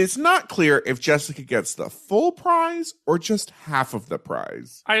 But it is not clear if Jessica gets the full prize or just half of the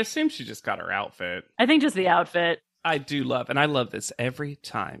prize. I assume she just got her outfit. I think just the outfit. I do love, and I love this every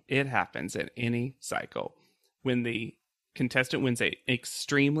time it happens in any cycle. When the contestant wins a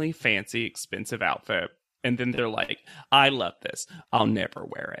extremely fancy, expensive outfit, and then they're like, I love this. I'll never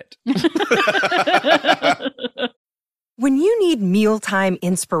wear it. When you need mealtime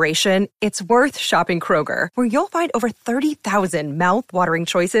inspiration, it's worth shopping Kroger, where you'll find over 30,000 mouth-watering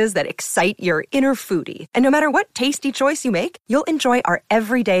choices that excite your inner foodie. And no matter what tasty choice you make, you'll enjoy our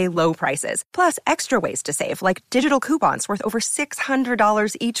everyday low prices, plus extra ways to save, like digital coupons worth over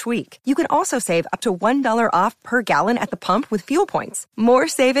 $600 each week. You can also save up to $1 off per gallon at the pump with fuel points. More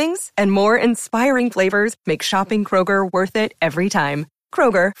savings and more inspiring flavors make shopping Kroger worth it every time.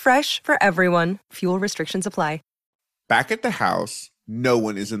 Kroger, fresh for everyone. Fuel restrictions apply. Back at the house, no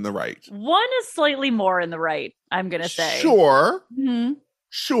one is in the right. One is slightly more in the right, I'm going to say. Sure. Mhm.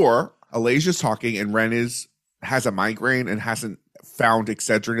 Sure. Alasia's talking and Ren has a migraine and hasn't found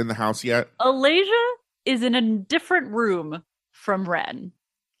Excedrin in the house yet. Alasia is in a different room from Ren.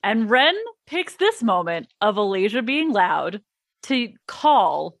 And Ren picks this moment of Alasia being loud to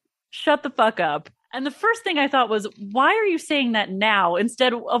call, "Shut the fuck up." And the first thing I thought was, why are you saying that now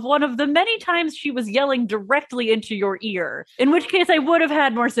instead of one of the many times she was yelling directly into your ear? In which case I would have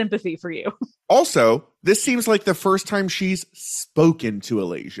had more sympathy for you. Also, this seems like the first time she's spoken to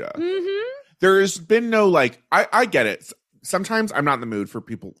Alasia. Mm-hmm. There's been no I get it. Sometimes I'm not in the mood for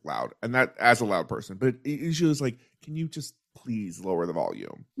people loud, and that as a loud person, but it usually is like, can you just please lower the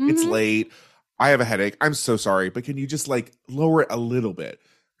volume? It's Mhm. late. I have a headache. I'm so sorry, but can you just lower it a little bit?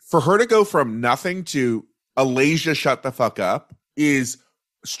 For her to go from nothing to Alasia shut the fuck up is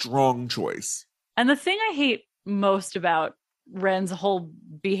strong choice. And the thing I hate most about Ren's whole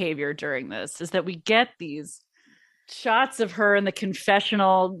behavior during this is that we get these shots of her in the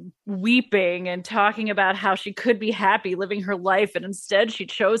confessional weeping and talking about how she could be happy living her life, and instead she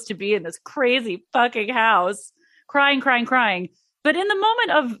chose to be in this crazy fucking house crying. but in the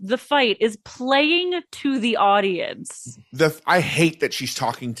moment of the fight is playing to the audience. I hate that she's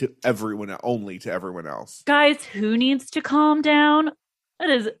talking to everyone, only to everyone else. Guys, who needs to calm down? That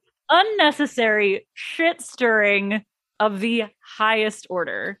is unnecessary shit stirring of the highest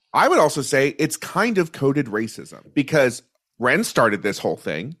order. I would also say it's kind of coded racism because Ren started this whole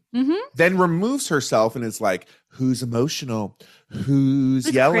thing, then removes herself and is like, who's emotional?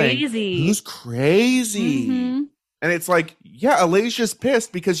 Who's yelling? Crazy? Who's crazy? And it's like, yeah, Alasia's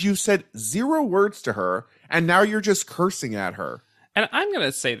pissed because you said 0 words to her and now you're just cursing at her. And I'm going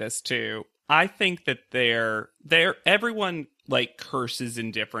to say this too. I think that everyone like curses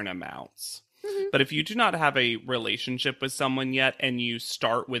in different amounts. But if you do not have a relationship with someone yet and you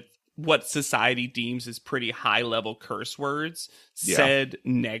start with what society deems as pretty high level curse words said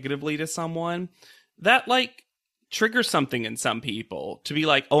negatively to someone, that like triggers something in some people to be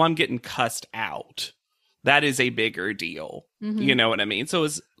like, oh, I'm getting cussed out. That is a bigger deal. You know what I mean? So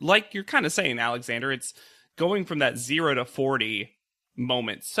it's like you're kind of saying, Alexander, it's going from that 0 to 40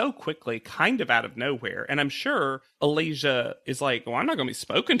 moment so quickly, kind of out of nowhere. And I'm sure Alasia is like, well, I'm not going to be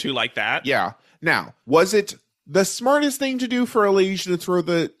spoken to like that. Yeah. Now, was it the smartest thing to do for Alasia to throw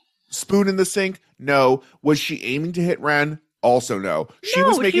the spoon in the sink? No. Was she aiming to hit Ren? Also no. She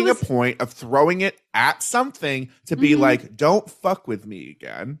was making a point of throwing it at something to be like, don't fuck with me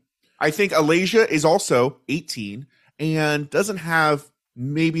again. I think Alasia is also 18 and doesn't have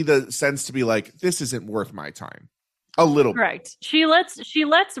maybe the sense to be like, this isn't worth my time. A little. Correct. She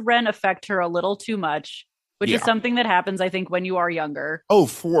lets Ren affect her a little too much, which is something that happens, I think, when you are younger. Oh,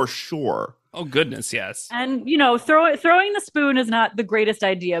 for sure. Oh, goodness, yes. And, you know, throwing the spoon is not the greatest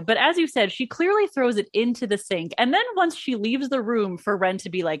idea. But as you said, she clearly throws it into the sink. And then once she leaves the room for Ren to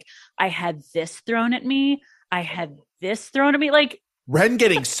be like, I had this thrown at me. I had this thrown at me. Like, Ren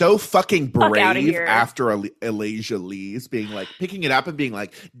getting so fucking brave here. after Alasia leaves, being like, picking it up and being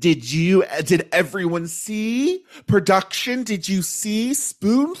like, did everyone see? Production, did you see?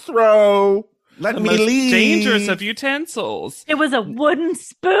 Spoon throw. Let me leave. Dangerous of utensils. It was a wooden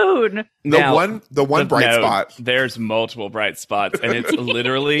spoon. The one bright spot. There's multiple bright spots, and it's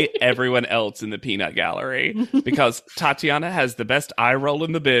literally everyone else in the peanut gallery because Tatiana has the best eye roll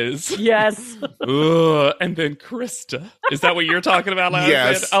in the biz. Yes. Ugh, and then Krista. Is that what you're talking about, Alexander?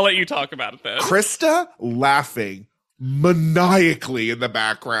 Yes. I'll let you talk about it then. Krista laughing maniacally in the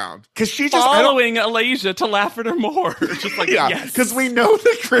background because she just following Alasia to laugh at her more. Just like, yes, because we know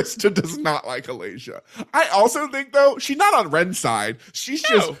that Krista does not like Alasia. I also think though she's not on Ren's side. She's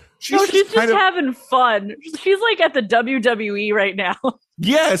just having fun. She's like at the WWE right now.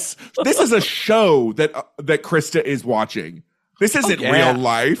 Yes, this is a show that Krista is watching. This isn't real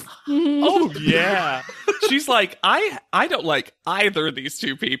life. Oh, yeah. She's like, I don't like either of these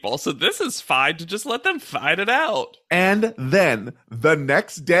two people, so this is fine to just let them fight it out. And then the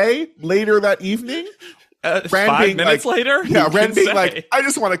next day, later that evening, 5 minutes later? Yeah, Ren being like, I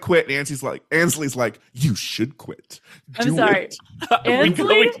just want to quit. And Ansley's like, you should quit. I'm sorry.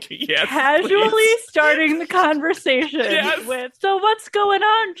 Ansley casually starting the conversation with, so what's going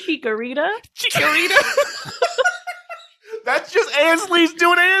on, Chikorita? Chikorita? That's just Ansley's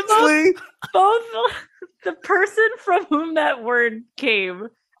doing Ansley. Both the person from whom that word came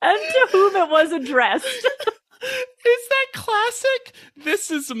and to whom it was addressed. Is that classic? This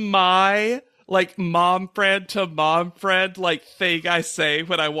is my like mom friend to mom friend like thing I say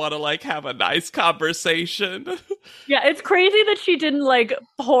when I want to like have a nice conversation. Yeah, it's crazy that she didn't like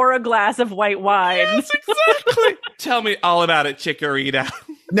pour a glass of white wine. Yes, exactly. Tell me all about it, Chikorita.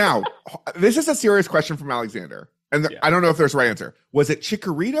 Now, this is a serious question from Alexander. And I don't know if there's a right answer. Was it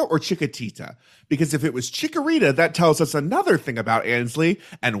Chikorita or Chiquitita? Because if it was Chikorita, that tells us another thing about Ansley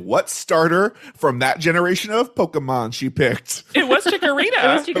and what starter from that generation of Pokemon she picked. It was Chikorita.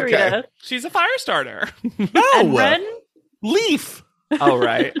 It was Chikorita. Okay. She's a fire starter. No! And Ren? Leaf! Oh,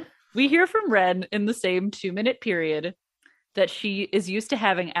 right. We hear from Ren in the same 2-minute period that she is used to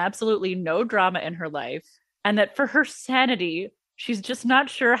having absolutely no drama in her life and that for her sanity, she's just not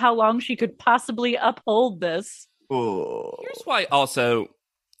sure how long she could possibly uphold this. Here's why also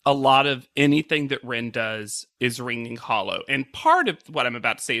a lot of anything that Ren does is ringing hollow. And part of what I'm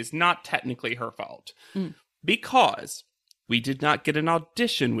about to say is not technically her fault. Because we did not get an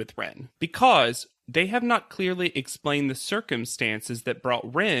audition with Ren. Because they have not clearly explained the circumstances that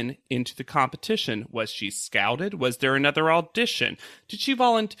brought Ren into the competition. Was she scouted? Was there another audition? Did she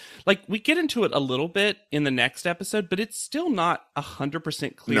volunteer? Like, we get into it a little bit in the next episode, but it's still not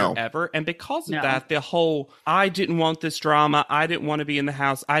 100% clear ever. And because of that, the whole, I didn't want this drama, I didn't want to be in the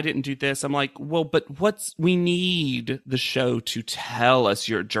house, I didn't do this. I'm like, well, but we need the show to tell us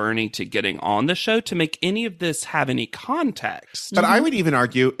your journey to getting on the show to make any of this have any context. But I would even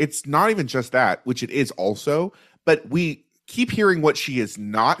argue it's not even just that, which it is also, but we keep hearing what she is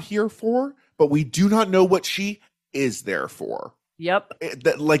not here for, but we do not know what she is there for. Yep.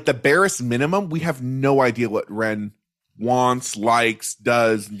 Like the barest minimum, we have no idea what Ren wants, likes,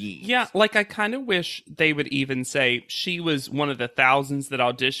 does, needs. Yeah, like I kind of wish they would even say she was one of the thousands that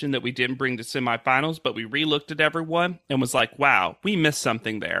auditioned that we didn't bring to semifinals, but we re-looked at everyone and was like, wow, we missed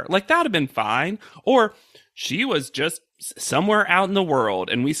something there. Like, that would have been fine. Or she was just somewhere out in the world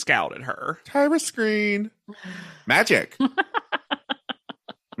and we scouted her. Tyra Screen. Magic.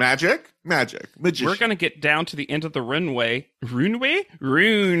 Magic. Magician. We're going to get down to the end of the runway. Runway?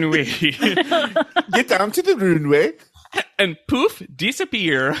 Get down to the runway. And poof,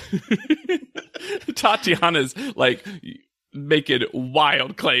 disappear. Tatiana's like making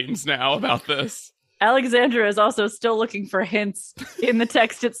wild claims now about this. Alexandra is also still looking for hints in the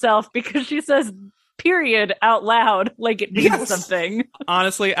text itself because she says period out loud like it means something.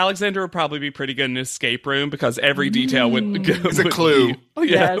 Honestly, Alexandra would probably be pretty good in an escape room because every detail would go. It's a clue.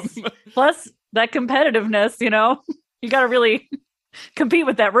 Yes. Plus that competitiveness, you got to really compete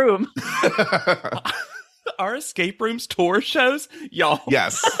with that room. Our escape rooms tour shows, y'all.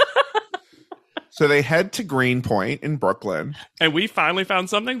 Yes. So they head to Greenpoint in Brooklyn. And we finally found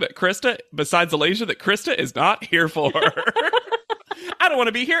something that Krista, besides Alasia, that Krista is not here for. I don't want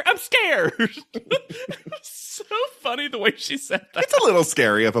to be here. I'm scared. So funny the way she said that. It's a little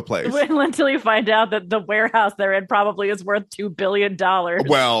scary of a place. Until you find out that the warehouse they're in probably is worth $2 billion.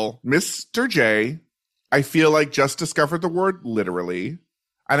 Well, Mr. J, I feel like just discovered the word literally.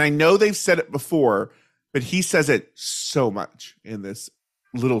 And I know they've said it before, but he says it so much in this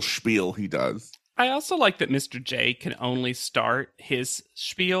little spiel he does. I also like that Mr. J can only start his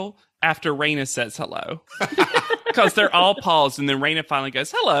spiel after Raina says hello. Because they're all paused, and then Raina finally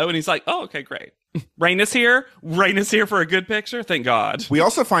goes, hello, and he's like, oh, okay, great. Raina's here? Raina's here for a good picture? Thank God. We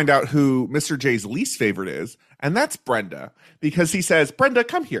also find out who Mr. J's least favorite is, and that's Brenda. Because he says, Brenda,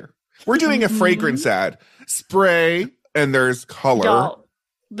 come here. We're doing a fragrance ad. Spray, and there's color. Y'all,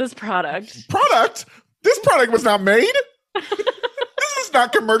 this product. Product? This product was not made? This is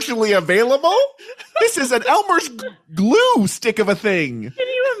not commercially available? This is an Elmer's glue stick of a thing. Can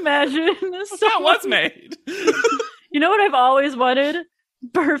you imagine this? That was made. You know what I've always wanted?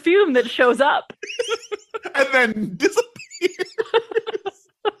 Perfume that shows up. And then disappears.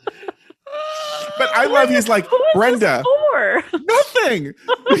 But I love he's like, Brenda. Nothing.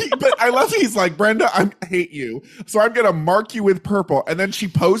 But I love he's like, Brenda, I hate you. So I'm going to mark you with purple. And then she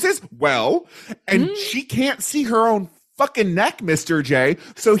poses and she can't see her own fucking neck, Mr. J.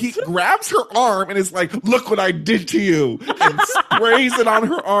 So he grabs her arm and is like, look what I did to you. And sprays it on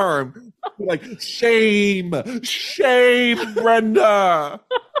her arm. Like, shame, Brenda.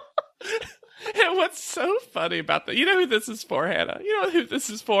 And what's so funny about that, you know who this is for, Hannah? You know who this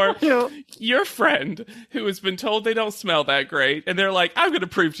is for? Your friend who has been told they don't smell that great. And they're like, I'm going to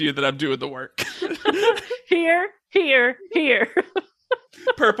prove to you that I'm doing the work. Here.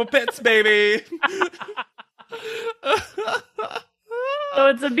 Purple pits, baby. So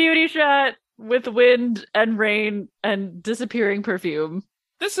it's a beauty shot with wind and rain and disappearing perfume.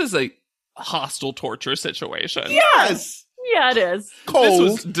 This is a hostile torture situation. Yes. Yeah, it is. Cold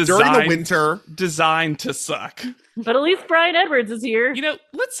this was during the winter. Designed to suck. But at least Brian Edwards is here. You know,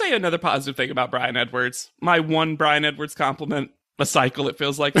 let's say another positive thing about Brian Edwards. My one Brian Edwards compliment. A cycle, it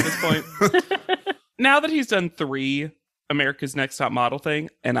feels like at this point. Now that he's done 3 America's Next Top Model thing,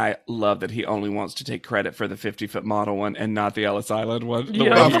 and I love that he only wants to take credit for the 50-foot model one and not the Ellis Island one.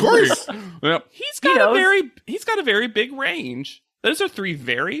 Of course. Well, he's got a very big range. Those are 3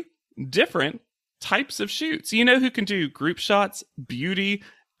 very different types of shoots. You know who can do group shots, beauty,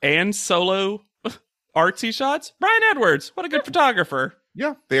 and solo artsy shots? Brian Edwards. What a good photographer.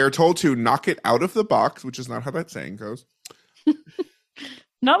 Yeah. They are told to knock it out of the box, which is not how that saying goes.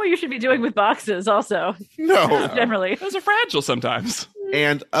 Not what you should be doing with boxes, also. No. Generally. Those are fragile sometimes.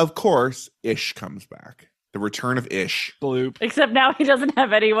 And, of course, Ish comes back. The return of Ish. Bloop. Except now he doesn't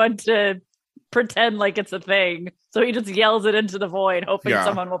have anyone to pretend like it's a thing. So he just yells it into the void, hoping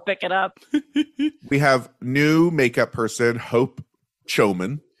someone will pick it up. We have new makeup person, Hope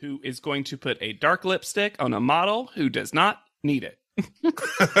Choman. Who is going to put a dark lipstick on a model who does not need it.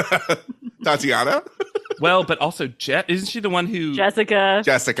 Tatiana? Well, but also isn't she the one who Jessica.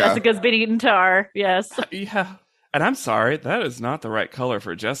 Jessica's been eating tar. Yes. Yeah. And I'm sorry, that is not the right color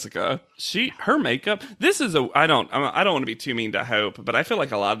for Jessica. Her makeup. This is I don't want to be too mean to Hope, but I feel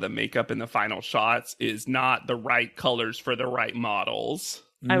like a lot of the makeup in the final shots is not the right colors for the right models.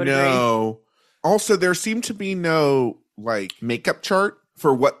 I would agree. Also, there seemed to be no makeup chart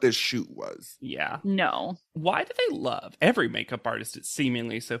for what this shoot was. Yeah. No. Why do they love every makeup artist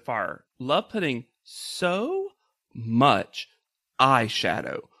seemingly so far love putting so much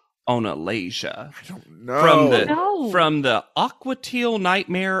eyeshadow on Alasia? I don't know. From the aqua teal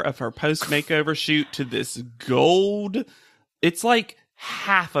nightmare of her post makeover shoot to this gold, it's like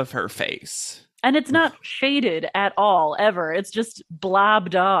half of her face. And it's not shaded at all, ever. It's just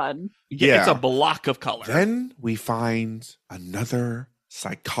blobbed on. Yeah, it's a block of color. Then we find another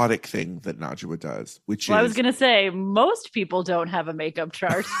psychotic thing that Najwa does, which is... I was going to say, most people don't have a makeup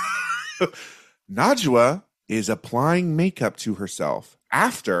chart. Najwa is applying makeup to herself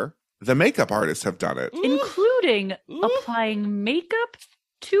after the makeup artists have done it. Including applying makeup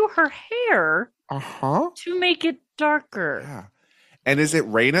to her hair to make it darker. Yeah. And is it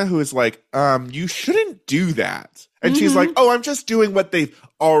Raina who is like, you shouldn't do that? And she's like, oh, I'm just doing what they've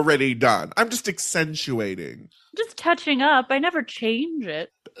already done. I'm just accentuating. Just touching up. I never change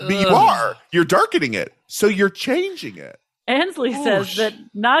it. But you are. You're darkening it. So you're changing it. Ansley says that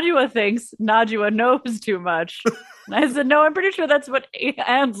Najwa thinks Najwa knows too much. And I said, no, I'm pretty sure that's what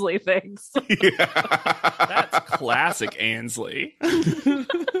Ansley thinks. That's classic Ansley.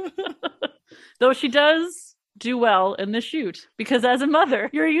 Though she does do well in the shoot, because as a mother,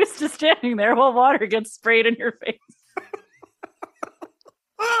 you're used to standing there while water gets sprayed in your face.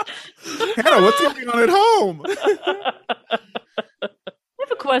 Hannah, what's going on at home? I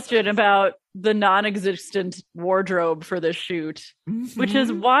have a question about the non-existent wardrobe for this shoot, which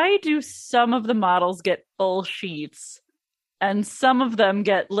is, why do some of the models get full sheets and some of them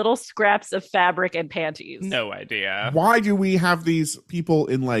get little scraps of fabric and panties? No idea. Why do we have these people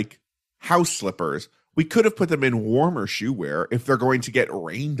in house slippers? We could have put them in warmer shoe wear if they're going to get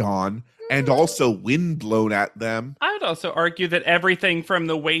rained on and also wind blown at them. I would also argue that everything from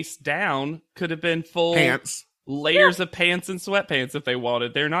the waist down could have been full pants. Layers of pants and sweatpants if they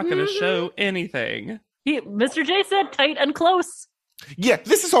wanted. They're not going to show anything. Mr. J said tight and close. Yeah,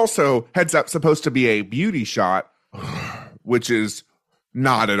 this is also, heads up, supposed to be a beauty shot, which is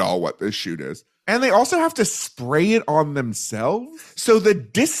not at all what this shoot is. And they also have to spray it on themselves. So the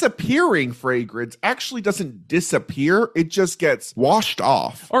disappearing fragrance actually doesn't disappear. It just gets washed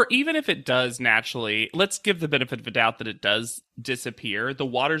off. Or even if it does naturally, let's give the benefit of a doubt that it does disappear. The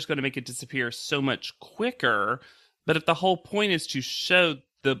water's going to make it disappear so much quicker. But if the whole point is to show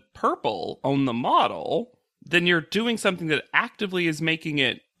the purple on the model, then you're doing something that actively is making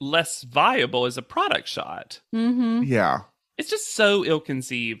it less viable as a product shot. Mm-hmm. Yeah. It's just so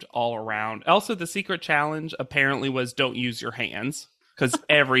ill-conceived all around. Also, the secret challenge apparently was don't use your hands. Because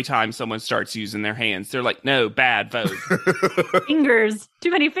every time someone starts using their hands, they're like, no, bad vote. Fingers.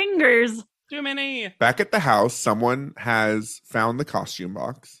 Too many fingers. Too many. Back at the house, someone has found the costume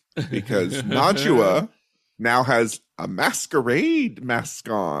box. Because Najwa now has a masquerade mask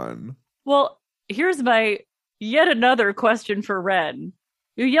on. Well, here's my yet another question for Ren.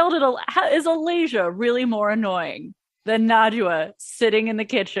 You yelled at is Alasia really more annoying than Najwa sitting in the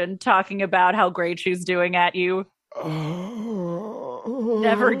kitchen talking about how great she's doing at you?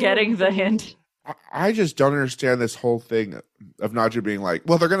 Never getting the hint. I just don't understand this whole thing of Najwa being like,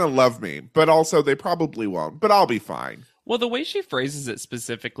 well, they're going to love me, but also they probably won't, but I'll be fine. Well, the way she phrases it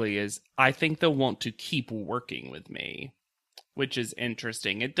specifically is, I think they'll want to keep working with me, which is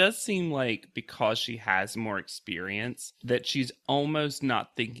interesting. It does seem like because she has more experience that she's almost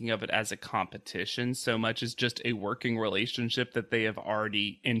not thinking of it as a competition so much as just a working relationship that they have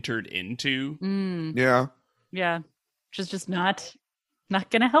already entered into. Yeah. Yeah. Which is just not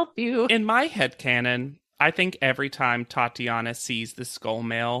going to help you. In my headcanon, I think every time Tatiana sees the skull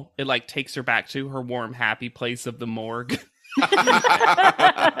mail, it takes her back to her warm, happy place of the morgue.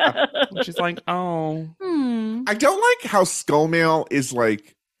 She's like, oh. I don't like how skull mail is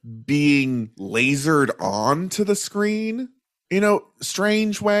being lasered onto the screen in a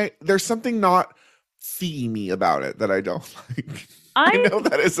strange way. There's something not themey about it that I don't like. I know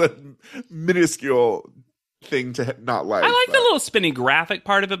that is a minuscule thing to not like. I like the little spinny graphic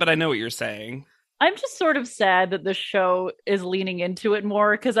part of it, but I know what you're saying. I'm just sort of sad that the show is leaning into it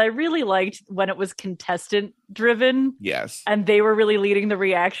more because I really liked when it was contestant driven. Yes. And they were really leading the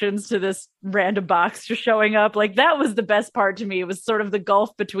reactions to this random box just showing up. That was the best part to me. It was sort of the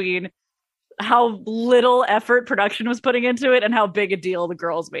gulf between how little effort production was putting into it and how big a deal the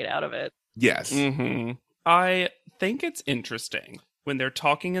girls made out of it. Yes. Mm-hmm. I think it's interesting when they're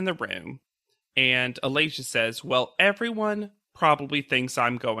talking in the room and Alasia says, well, everyone probably thinks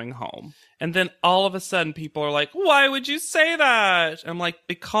I'm going home. And then all of a sudden people are like, why would you say that? I'm like,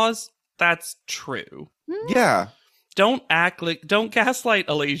 because that's true. Yeah. Don't gaslight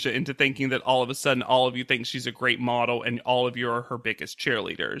Alasia into thinking that all of a sudden all of you think she's a great model and all of you are her biggest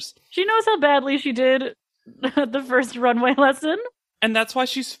cheerleaders. She knows how badly she did the first runway lesson. And that's why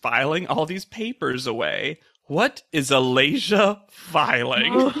she's filing all these papers away. What is Alasia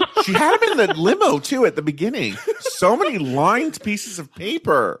filing? She had him in the limo, too, at the beginning. So many lined pieces of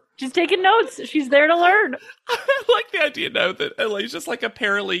paper. She's taking notes. She's there to learn. I like the idea now that Alasia's like a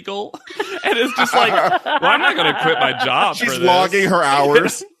paralegal and is just like, well, I'm not going to quit my job. She's for this. logging her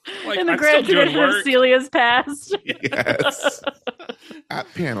hours. Like, In the I'm grand still doing tradition of work. Celia's past. Yes.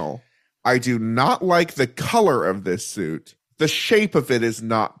 At panel, I do not like the color of this suit. The shape of it is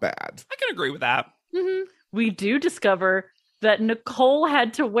not bad. I can agree with that. Mm-hmm. We do discover that Nicole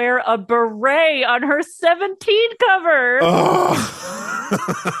had to wear a beret on her 17 cover.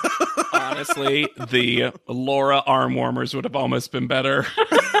 Honestly, the Laura arm warmers would have almost been better.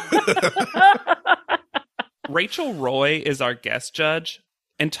 Rachel Roy is our guest judge,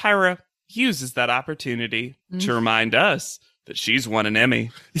 and Tyra uses that opportunity to remind us that she's won an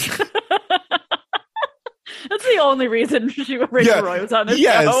Emmy. That's the only reason Rachel Roy was on this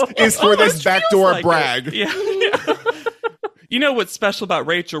show. Is for this backdoor like brag. It. Yeah. You know what's special about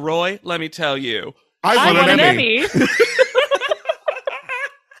Rachel Roy? Let me tell you. I won an Emmy.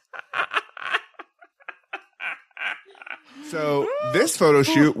 So this photo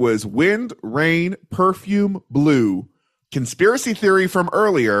shoot was Wind, Rain, Perfume, Blue. Conspiracy theory from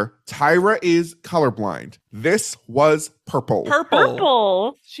earlier, Tyra is colorblind. This was purple.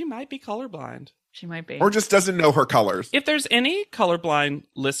 Purple. She might be colorblind. She might be. Or just doesn't know her colors. If there's any colorblind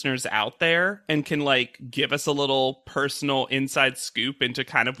listeners out there and can like give us a little personal inside scoop into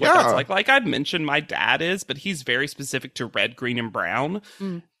kind of what that's like I'd mentioned my dad is, but he's very specific to red, green, and brown.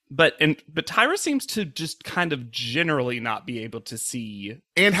 But Tyra seems to just kind of generally not be able to see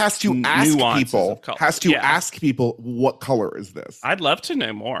and has to ask people. Color. Has to ask people, what color is this? I'd love to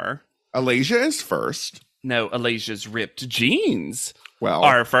know more. Alasia is first. No, Alasia's ripped jeans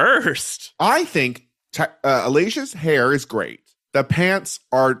are first. I think Alasia's hair is great. The pants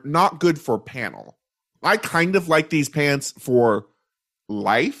are not good for panel. I kind of like these pants for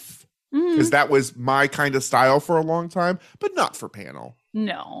life because that was my kind of style for a long time, but not for panel.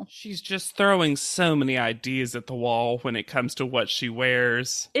 No. She's just throwing so many ideas at the wall when it comes to what she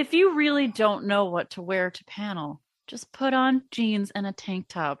wears. If you really don't know what to wear to panel, just put on jeans and a tank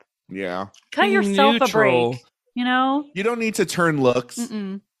top. Yeah. Cut yourself a break. You know? You don't need to turn looks.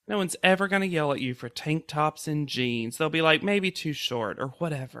 Mm-mm. No one's ever going to yell at you for tank tops and jeans. They'll be like, maybe too short or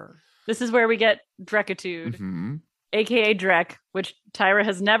whatever. This is where we get Drekitude, aka Drek, which Tyra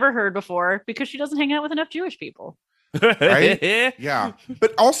has never heard before because she doesn't hang out with enough Jewish people. Right? Yeah.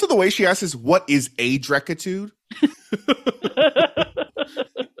 But also the way she asks is, what is a Drekitude?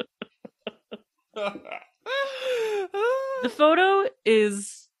 The photo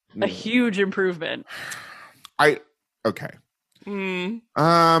is a huge improvement. Okay.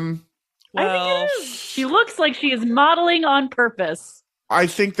 Well, she looks like she is modeling on purpose. I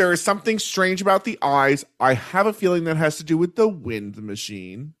think there is something strange about the eyes. I have a feeling that has to do with the wind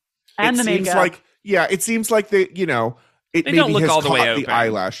machine. And the seems makeup. like, it seems like it they maybe don't look has all the way caught open. the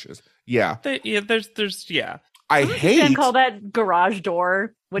eyelashes. Yeah. There's I hate. You can call that garage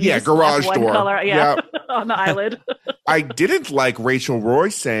door. When you just garage have one door. color, Yeah. on the eyelid. I didn't like Rachel Roy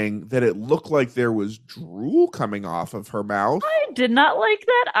saying that it looked like there was drool coming off of her mouth. I did not like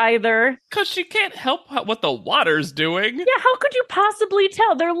that either. because she can't help what the water's doing. Yeah, how could you possibly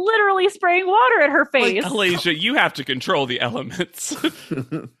tell? They're literally spraying water at her face. Like, Alasia, you have to control the elements.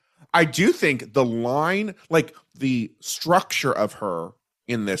 I do think the line, like the structure of her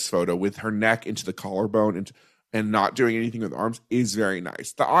in this photo with her neck into the collarbone and not doing anything with arms is very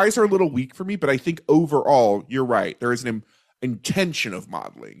nice. The eyes are a little weak for me, but I think overall, you're right. There is an intention of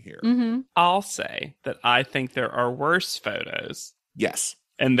modeling here. I'll say that I think there are worse photos. Yes.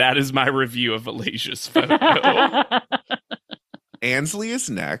 And that is my review of Alasia's photo. Ansley is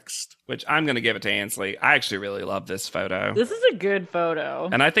next. Which I'm going to give it to Ansley. I actually really love this photo. This is a good photo.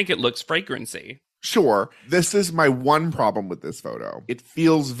 And I think it looks fragrancy. Sure. This is my one problem with this photo. It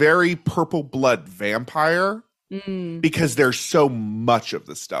feels very Purple Blood vampire because there's so much of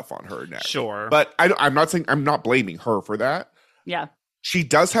the stuff on her neck. Sure. But I'm not blaming her for that. Yeah. She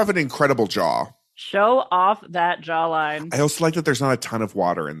does have an incredible jaw. Show off that jawline. I also like that there's not a ton of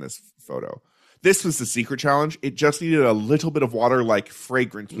water in this photo. This was the secret challenge. It just needed a little bit of water, like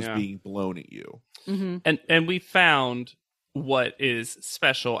fragrance was being blown at you. Mm-hmm. And we found what is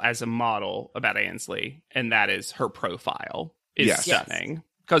special as a model about Ansley, and that is her profile is stunning.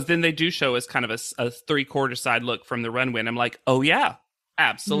 Because then they do show us kind of a 3/4 side look from the runway, and I'm like, oh yeah,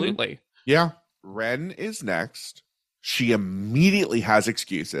 absolutely. Mm-hmm. Yeah. Ren is next. She immediately has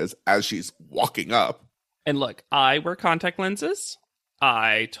excuses as she's walking up. And look, I wear contact lenses.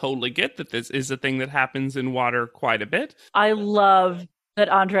 I totally get that this is a thing that happens in water quite a bit. I love that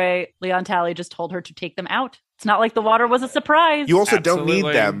Andre Leon Talley just told her to take them out. It's not like the water was a surprise. You also don't need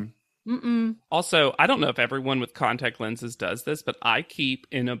them. Mm-mm. Also, I don't know if everyone with contact lenses does this, but I keep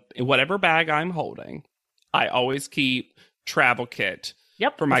in whatever bag I'm holding, I always keep travel kit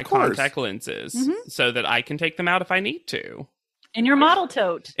for my contact lenses so that I can take them out if I need to. In your model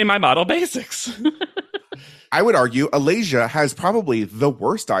tote. In my model basics. I would argue Alasia has probably the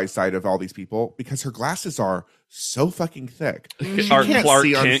worst eyesight of all these people because her glasses are so fucking thick. Our Clark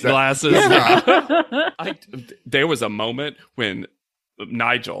Kent glasses. Yeah. There was a moment when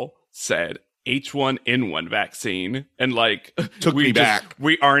Nigel said H1N1 vaccine and like took me back.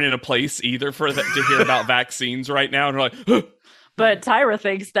 We aren't in a place either for that to hear about vaccines right now. And we're like, but Tyra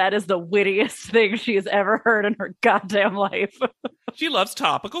thinks that is the wittiest thing she has ever heard in her goddamn life. She loves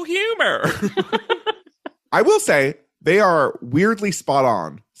topical humor. I will say they are weirdly spot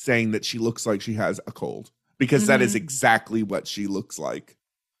on saying that she looks like she has a cold because that is exactly what she looks like.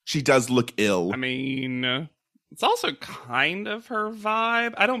 She does look ill. I mean, it's also kind of her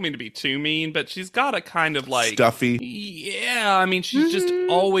vibe. I don't mean to be too mean, but she's got a kind of like stuffy. Yeah, I mean, she's just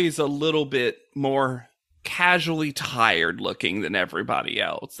always a little bit more casually tired looking than everybody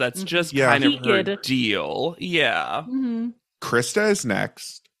else. That's just kind of her deal. Yeah. Krista is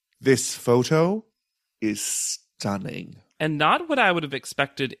next. This photo is stunning. And not what I would have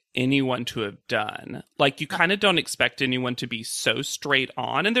expected anyone to have done. Like, you kind of don't expect anyone to be so straight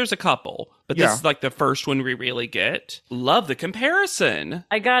on. And there's a couple, but this is like the first one we really get. Love the comparison.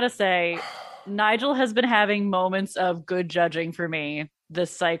 I gotta say, Nigel has been having moments of good judging for me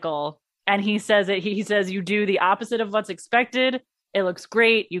this cycle. And he says it. He says you do the opposite of what's expected. It looks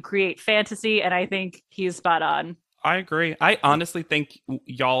great. You create fantasy. And I think he's spot on. I agree. I honestly think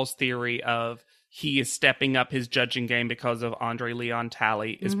y'all's theory of he is stepping up his judging game because of Andre Leon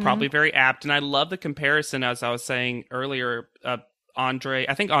Talley is probably very apt. And I love the comparison, as I was saying earlier,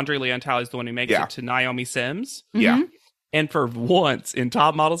 I think Andre Leon Talley is the one who makes it to Naomi Sims. Yeah. And for once in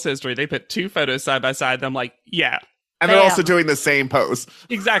Top Models history, they put two photos side by side. And I'm like, yeah. And they're also doing the same pose.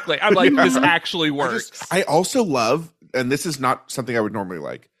 Exactly. I'm like, this actually works. I also love, and this is not something I would normally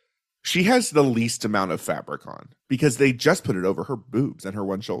like, she has the least amount of fabric on because they just put it over her boobs and her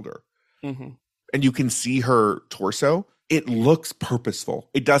one shoulder. And you can see her torso. It looks purposeful.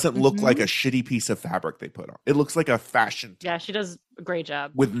 It doesn't look like a shitty piece of fabric they put on. It looks like a fashion. Yeah, she does a great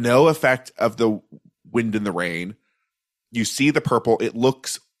job. With no effect of the wind and the rain. You see the purple. It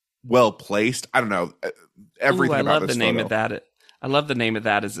looks well placed. I don't know. Everything about this name of that. I love the name of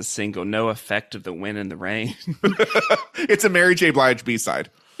that as a single. No effect of the wind and the rain. It's a Mary J. Blige B-side.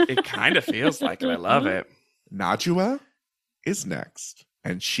 It kind of feels like it. I love it. Najwa is next.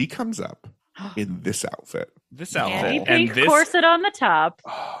 And she comes up in this outfit. And this corset on the top,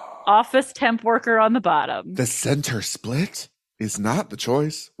 office temp worker on the bottom. The center split is not the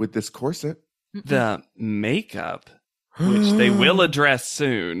choice with this corset. The makeup, which they will address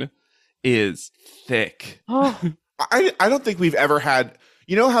soon, is thick. I don't think we've ever had,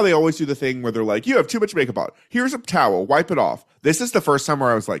 you know how they always do the thing where they're like, you have too much makeup on. Here's a towel, wipe it off. This is the first time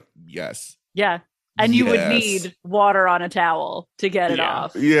where I was like, yes. Yeah. And you would need water on a towel to get it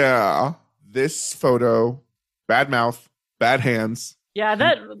off. Yeah. This photo, bad mouth, bad hands. Yeah,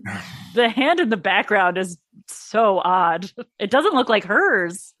 the hand in the background is so odd. It doesn't look like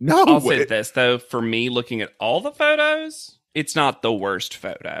hers. No. I'll say this, though. For me, looking at all the photos, it's not the worst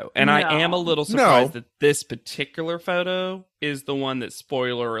photo. And I am a little surprised that this particular photo is the one that,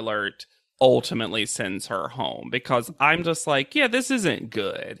 spoiler alert, ultimately sends her home, because I'm just like, yeah, this isn't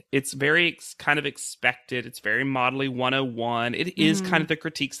good. It's very kind of expected. It's very Modelly 101. It is kind of the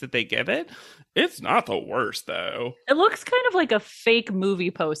critiques that they give it. It's not the worst, though. It looks kind of like a fake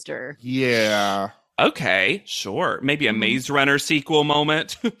movie poster. Yeah. Okay, sure. Maybe a Maze Runner sequel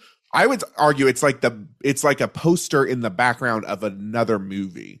moment. I would argue it's like a poster in the background of another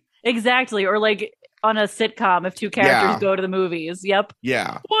movie. Exactly. Or like on a sitcom if two characters go to the movies. Yep.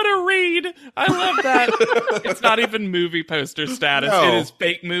 Yeah. What a read. I love that. It's not even movie poster status. No. It is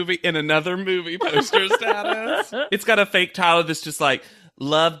fake movie in another movie poster status. It's got a fake title that's just like,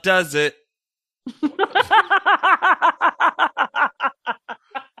 Love Does It.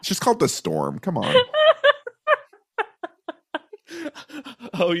 It's just called The Storm. Come on.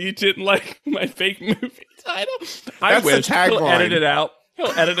 Oh, you didn't like my fake movie title? I That's the wish. He'll tagline. edit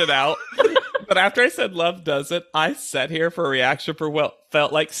it out. But after I said Love Does It, I sat here for a reaction for what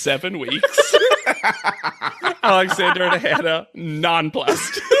felt like 7 weeks. Alexander and Hannah,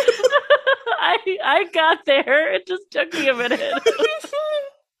 nonplussed. I got there. It just took me a minute. It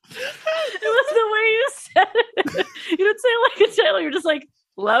was the way you said it. You didn't say it like a title. You're just like,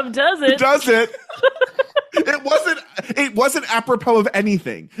 Love Does It. Does it? It wasn't apropos of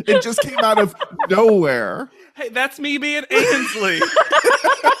anything. It just came out of nowhere. Hey, that's me being Ainsley.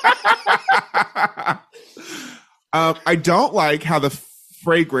 I don't like how the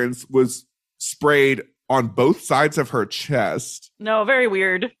fragrance was sprayed on both sides of her chest. No, very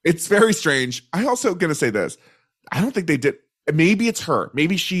weird. It's very strange. I also gonna say this. I don't think they did. Maybe it's her.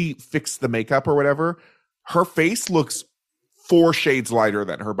 Maybe she fixed the makeup or whatever. Her face looks 4 shades lighter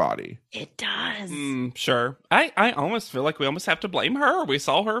than her body. It does. Sure. I almost feel like we almost have to blame her. We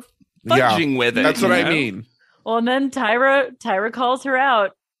saw her fudging with it. That's what I mean. Well, and then Tyra calls her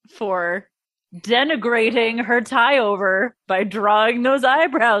out for denigrating her tie over by drawing those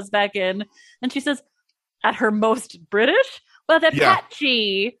eyebrows back in. And she says, at her most British? Well, they're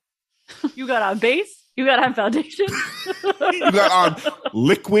patchy. You got on base? You got on foundation? You got on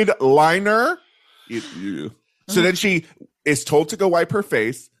liquid liner? So then she is told to go wipe her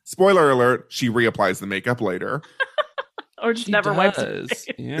face. Spoiler alert, she reapplies the makeup later. Or just never wipes her face.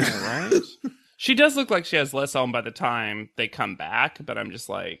 Yeah, right? She does look like she has less on by the time they come back, but I'm just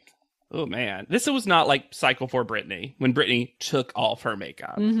like, oh man. This was not like Cycle for Britney, when Britney took off her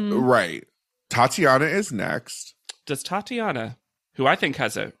makeup. Mm-hmm. Right. Tatiana is next. Does Tatiana, who I think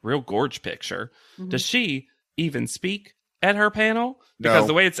has a real gorge picture, does she even speak at her panel? Because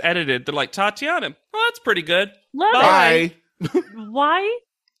the way it's edited, they're like, Tatiana, oh, that's pretty good. Bye. Why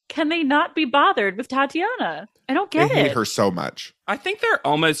can they not be bothered with Tatiana? I don't get it. They hate her so much. I think they're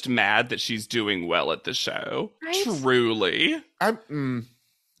almost mad that she's doing well at the show. Right? Truly.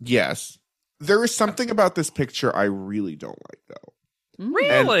 Yes. There is something about this picture I really don't like, though.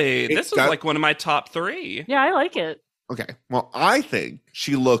 Really? This was like one of my top 3. Yeah, I like it. Okay. Well, I think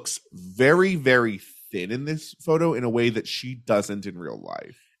she looks very, very thin in this photo in a way that she doesn't in real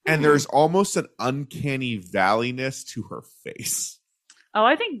life. And there's almost an uncanny valleyness to her face. Oh,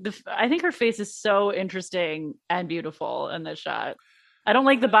 I think her face is so interesting and beautiful in this shot. I don't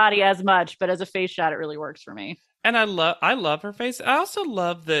like the body as much, but as a face shot, it really works for me. And I love her face. I also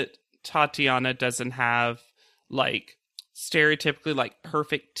love that Tatiana doesn't have like stereotypically like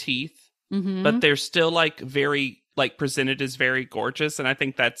perfect teeth, but they're still like very like presented as very gorgeous. And I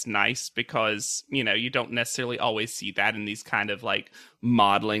think that's nice because, you know, you don't necessarily always see that in these kind of like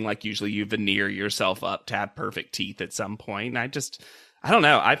modeling. Like usually you veneer yourself up to have perfect teeth at some point. And I don't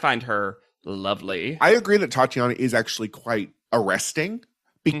know. I find her lovely. I agree that Tatiana is actually quite arresting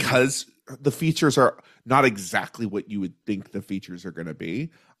because the features are not exactly what you would think the features are going to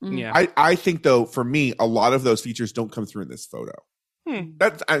be. Yeah. I think, though, for me, a lot of those features don't come through in this photo.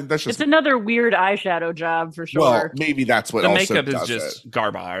 That's just... It's another weird eyeshadow job for sure. Well, maybe that's what the also makeup does is just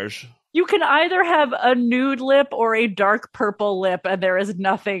garbage. You can either have a nude lip or a dark purple lip, and there is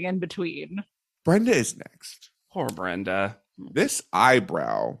nothing in between. Brenda is next. Poor Brenda. This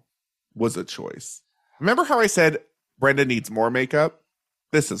eyebrow was a choice. Remember how I said Brenda needs more makeup?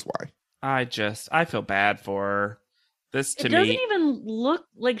 This is why. I feel bad for her. This to me, it doesn't even look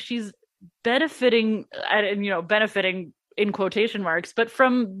like she's benefiting in quotation marks, but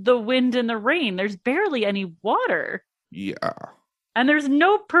from the wind and the rain. There's barely any water. Yeah. And there's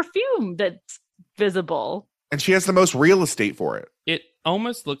no perfume that's visible. And she has the most real estate for it. It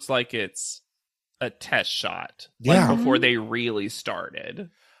almost looks like it's a test shot. Yeah. Like before they really started.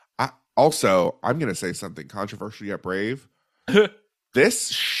 I'm going to say something controversial yet brave. This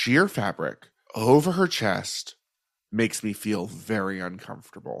sheer fabric over her chest makes me feel very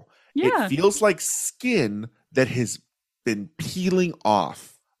uncomfortable. Yeah. It feels like skin that has been peeling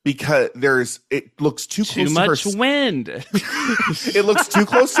off because it looks too close too much wind. It looks too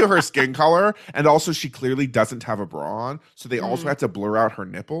close to her skin color, and also she clearly doesn't have a bra on, so they also had to blur out her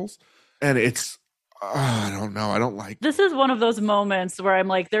nipples, and it's I don't know. I don't like. This is one of those moments where I'm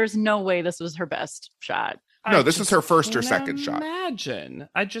like, there's no way this was her best shot. No, this is her first or second shot.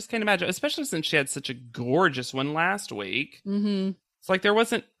 I just can't imagine, especially since she had such a gorgeous one last week. It's like there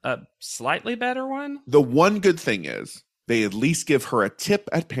wasn't a slightly better one. The one good thing is they at least give her a tip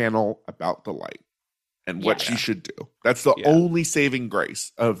at panel about the light and what she should do. That's the only saving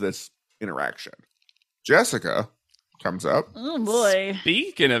grace of this interaction. Jessica comes up. Oh boy.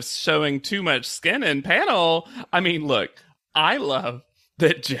 Speaking of showing too much skin in panel, I mean, look, I love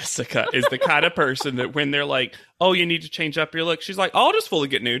that Jessica is the kind of person that when they're like, oh, you need to change up your look, she's like, I'll just fully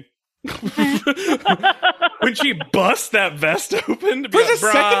get nude. When she busts that vest open to be For like,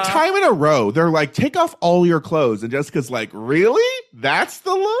 the second time in a row, they're like, take off all your clothes. And Jessica's like, really? That's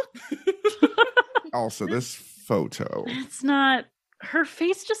the look? Also, this photo. It's not. Her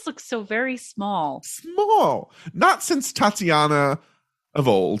face just looks so very small. Small. Not since Tatiana of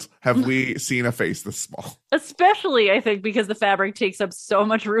old have we seen a face this small. Especially, I think, because the fabric takes up so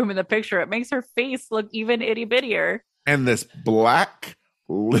much room in the picture. It makes her face look even itty bittier. And this black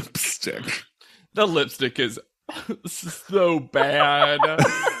lipstick. The lipstick is so bad.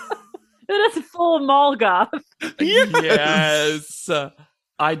 It is full mall goth. Yes.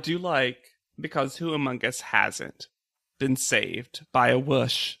 I do like, because who among us hasn't been saved by a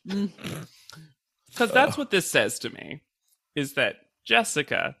whoosh? Because that's what this says to me, is that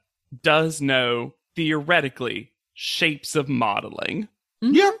Jessica does know, theoretically, shapes of modeling.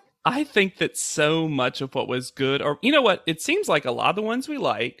 Yeah. I think that so much of what was good, or you know what, it seems like a lot of the ones we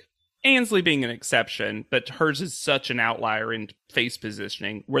like, Ansley being an exception, but hers is such an outlier in face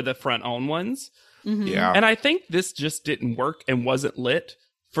positioning, were the front on ones. Mm-hmm. Yeah. And I think this just didn't work and wasn't lit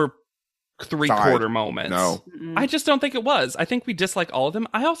for three-quarter moments. No. I just don't think it was. I think we dislike all of them.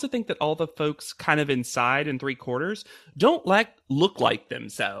 I also think that all the folks kind of inside in three-quarters don't look like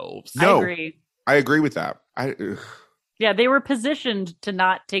themselves. No. I agree. I agree with that. Yeah, they were positioned to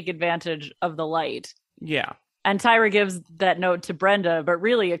not take advantage of the light. Yeah. And Tyra gives that note to Brenda, but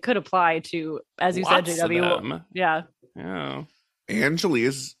really it could apply to, as you Lots said, of JW. them. Yeah. Oh. Angeli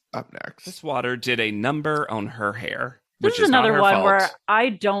is up next. This water did a number on her hair. This Which is not another her one fault. where I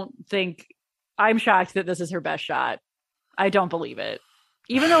don't think, I'm shocked that this is her best shot. I don't believe it.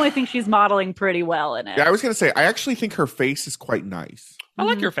 Even though I think she's modeling pretty well in it. Yeah, I was going to say, I actually think her face is quite nice. I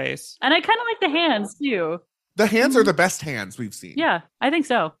like your face. And I kind of like the hands too. The hands are the best hands we've seen. Yeah, I think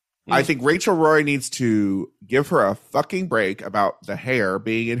so. I think Rachel Roy needs to give her a fucking break about the hair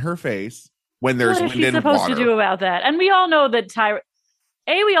being in her face when there's What is wind she and supposed water. to do about that? And we all know that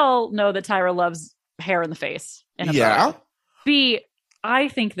we all know that Tyra loves hair in the face. In a Yeah. photo. B, I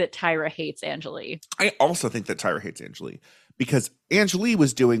think that Tyra hates Angeli. I also think that Tyra hates Angeli because Angeli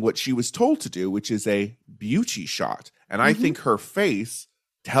was doing what she was told to do, which is a beauty shot. And I think her face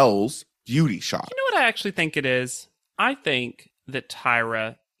tells beauty shot. You know what I actually think it is? I think that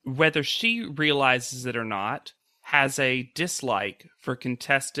Tyra, whether she realizes it or not, has a dislike for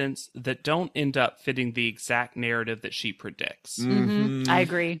contestants that don't end up fitting the exact narrative that she predicts. Mhm. I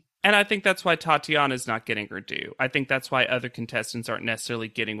agree. And I think that's why Tatiana's not getting her due. I think that's why other contestants aren't necessarily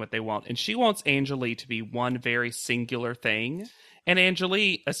getting what they want. And she wants Angeli to be one very singular thing. And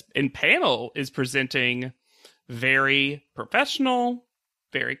Angeli, in panel, is presenting very professional,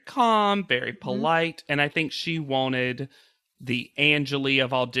 very calm, very polite. And I think she wanted the Angeli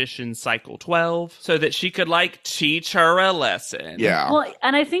of audition cycle 12 so that she could teach her a lesson. Yeah. Well,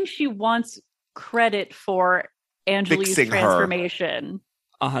 and I think she wants credit for Angeli's Fixing her. transformation.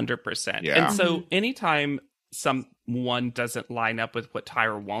 100%. Yeah. And so anytime someone doesn't line up with what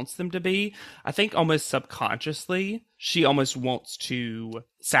Tyra wants them to be, I think almost subconsciously, she almost wants to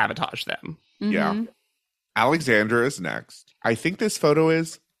sabotage them. Yeah. Mhm. Alexandra is next. I think this photo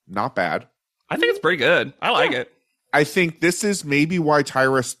is not bad. I think it's pretty good. I like it. I think this is maybe why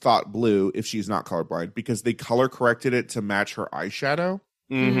Tyra thought blue if she's not colorblind, because they color corrected it to match her eyeshadow.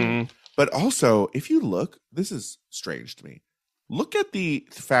 Mm-hmm. But also, if you look, this is strange to me. Look at the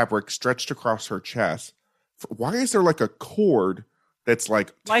fabric stretched across her chest. Why is there a cord that's Why is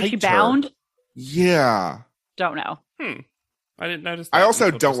she tighter? bound? Yeah. Don't know. I didn't notice that I also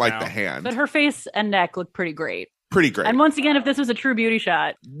until don't just like now. the hand. But her face and neck look pretty great. Pretty great. And once again, if this was a true beauty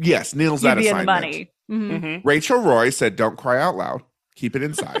shot, Yes, nails you'd that be in the assignment. money. Mhm. Mhm. Rachel Roy said, don't cry out loud. Keep it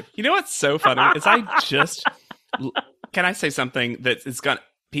inside. You know what's so funny is can I say something that is going to,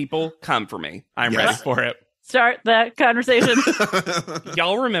 people come for me. I'm Yes. ready for it. Start the conversation.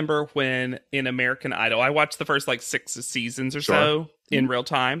 Y'all remember when in American Idol, I watched the first 6 seasons or so in real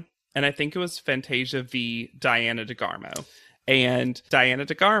time, and I think it was Fantasia v. Diana DeGarmo. And Diana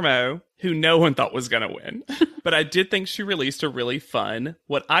DeGarmo, who no one thought was going to win, but I did think she released a really fun,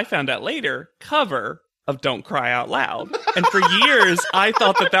 what I found out later, cover of Don't Cry Out Loud. And for years, I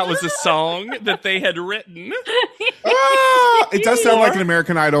thought that was a song that they had written. Ah, it does sound like an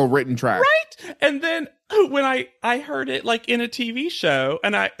American Idol written track. Right? And then when I heard it in a TV show,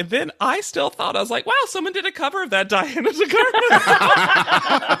 and I still thought, I was like, wow, someone did a cover of that Diana DeGarmo.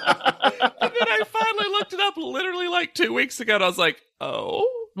 And then I finally looked it up literally 2 weeks ago, and I was like, oh,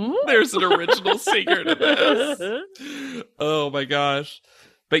 there's an original singer to this. Oh my gosh.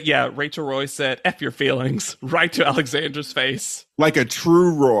 But yeah, Rachel Roy said, F your feelings, right to Alexandra's face. Like a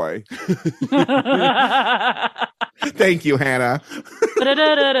true Roy. Thank you, Hannah.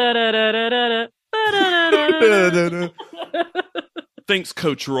 Thanks,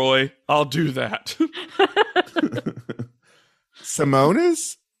 Coach Roy. I'll do that. Simone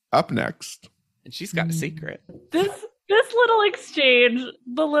is up next. And she's got a secret. This little exchange,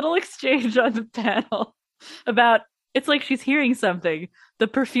 the little exchange on the panel about, it's like she's hearing something. The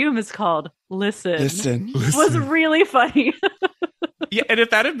perfume is called Listen. Was really funny. Yeah, and if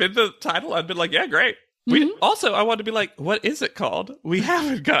that had been the title, I'd been like, yeah, great. Also, I wanted to be like, what is it called? We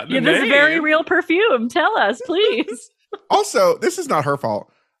haven't gotten a name. This very real perfume. Tell us, please. Also, this is not her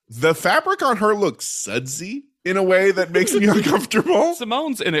fault. The fabric on her looks sudsy in a way that makes me uncomfortable.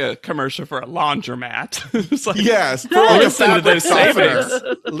 Simone's in a commercial for a laundromat. It's like, yes. Listen to those savings.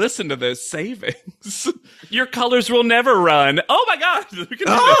 Listen to those savings. Your colors will never run. Oh my God. Look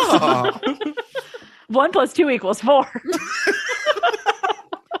at this. 1 + 2 = 4.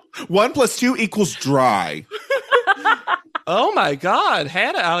 1 + 2 = dry. Oh my God,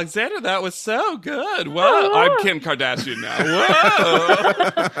 Hannah Alexander, that was so good. Whoa, I'm Kim Kardashian now.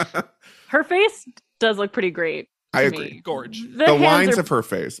 Whoa. Her face does look pretty great. I agree. Gorge. The lines of her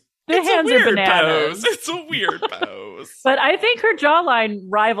face. The hands are bananas. Pose. It's a weird pose. But I think her jawline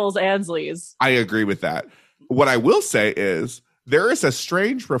rivals Ansley's. I agree with that. What I will say is there is a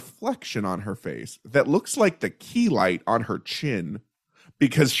strange reflection on her face that looks like the key light on her chin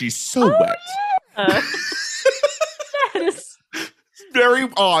because she's so wet. Yeah. That is very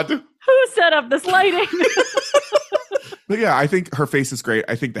odd. Who set up this lighting? But yeah, I think her face is great.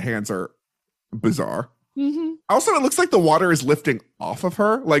 I think the hands are bizarre. Mm-hmm. Also, it looks like the water is lifting off of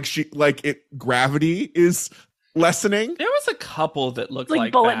her. Gravity is lessening. There was a couple that looked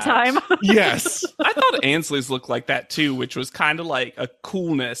like bullet that. time. Yes. I thought Ansley's looked like that too, which was kind of like a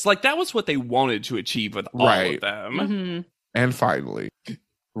coolness. Like that was what they wanted to achieve with all of them. Mm-hmm. And finally,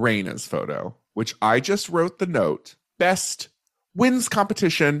 Raina's photo, which I just wrote the note. Best wins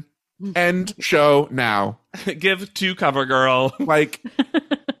competition. End show now. Give to CoverGirl. Like,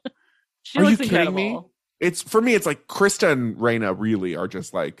 she are looks you incredible. kidding me? It's for me. It's like Krista and Raina really are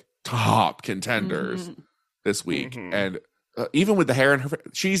just like top contenders this week, and even with the hair in her,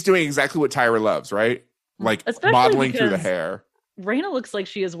 she's doing exactly what Tyra loves, right? Like especially modeling through the hair. Raina looks like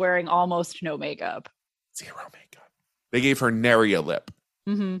she is wearing almost no makeup. Zero makeup. They gave her nary a lip.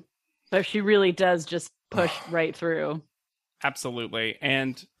 Mm-hmm. But she really does just push right through. Absolutely.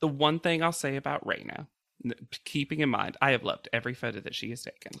 And the one thing I'll say about Raina, keeping in mind, I have loved every photo that she has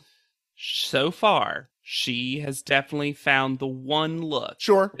taken. So far, she has definitely found the one look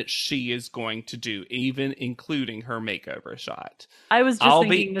that she is going to do, even including her makeover shot. I was just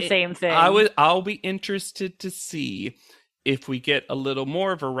thinking the same thing. I'll be interested to see if we get a little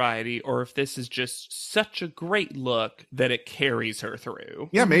more variety or if this is just such a great look that it carries her through.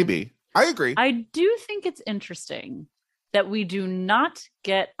 Yeah, maybe. I agree. I do think it's interesting that we do not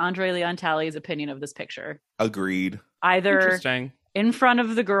get Andre Leon Talley's opinion of this picture. Agreed. Either in front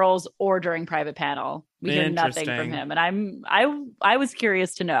of the girls or during private panel. We hear nothing from him. And I was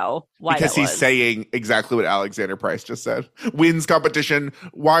curious to know why because he's saying exactly what Alexander Price just said. Wins competition.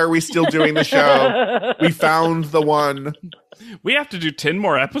 Why are we still doing the show? We found the one. We have to do 10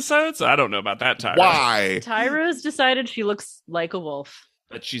 more episodes? I don't know about that, Tyra. Why? Tyra's decided she looks like a wolf.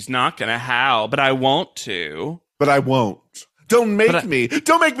 But she's not going to howl. But I want to. But I won't. Don't make me.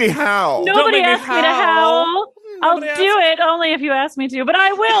 Don't make me howl. Nobody asked me to howl. I'll do it only if you ask me to. But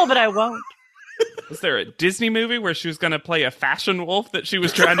I will, but I won't. Was there a Disney movie where she was going to play a fashion wolf that she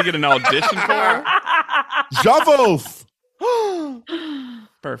was trying to get an audition for? Javolf.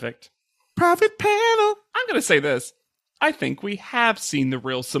 Perfect. Private panel. I'm going to say this. I think we have seen the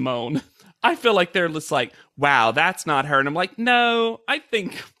real Simone. I feel like they're just like, wow, that's not her. And I'm like, no, I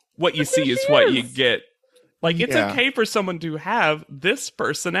think what you see is what you get. Like, it's okay for someone to have this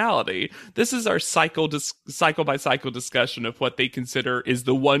personality. This is our cycle by cycle discussion of what they consider is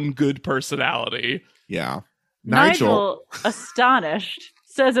the one good personality. Yeah. Nigel, astonished,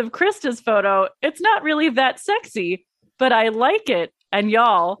 says of Krista's photo, it's not really that sexy, but I like it. And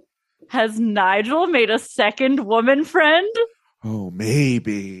y'all, has Nigel made a second woman friend? Oh,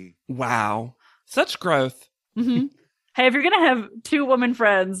 maybe. Wow. Such growth. Mm-hmm. Hey, if you're going to have two woman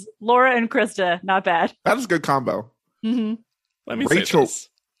friends, Laura and Krista, not bad. That is a good combo. Mm-hmm. Let me Rachel. Say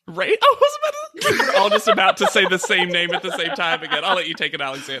this. We're all just about to say the same name at the same time again. I'll let you take it,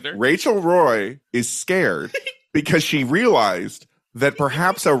 Alexander. Rachel Roy is scared because she realized that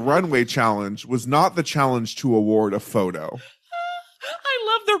perhaps a runway challenge was not the challenge to award a photo. I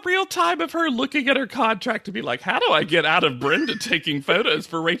love love the real time of her looking at her contract to be like, how do I get out of Brenda taking photos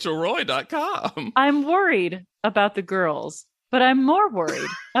for RachelRoy.com? I'm worried about the girls, but I'm more worried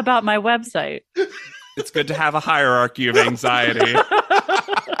about my website. It's good to have a hierarchy of anxiety.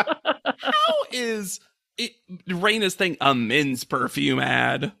 How is Raina's thing a men's perfume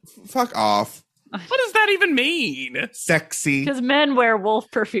ad? Fuck off. What does that even mean? Sexy. Because men wear wolf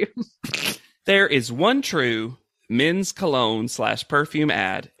perfume. There is one true men's cologne / perfume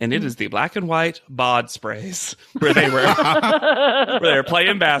ad, and it is the black and white bod sprays where they were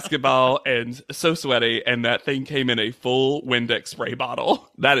playing basketball and so sweaty, and that thing came in a full Windex spray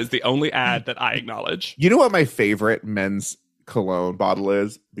bottle. That is the only ad that I acknowledge. You know what my favorite men's cologne bottle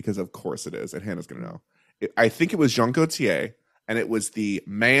is? Because of course it is, and Hannah's going to know. I think it was Jean Gaultier, and it was the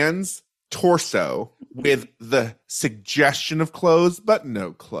man's torso with the suggestion of clothes, but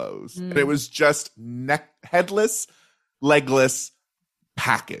no clothes. And it was just headless, legless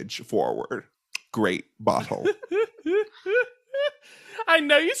package forward. Great bottle. I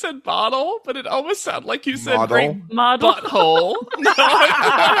know you said bottle, but it almost sounded like you said Model? great Model. butthole. No,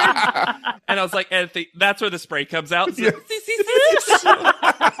 and I was like, and that's where the spray comes out. So,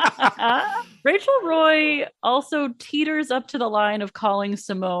 Rachel Roy also teeters up to the line of calling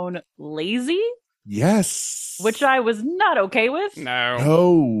Simone lazy, Yes. which I was not okay with. no.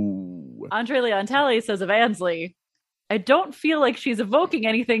 Oh. Andre Leon Talley says of Ansley, I don't feel like she's evoking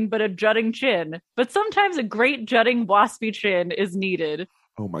anything but a jutting chin, but sometimes a great jutting waspy chin is needed,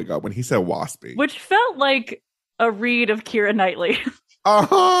 Oh my God. When he said waspy. which felt like a read of Keira Knightley.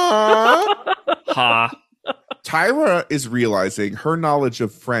 Uh-huh. Ha. Tyra is realizing her knowledge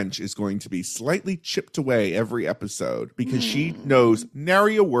of French is going to be slightly chipped away every episode because she knows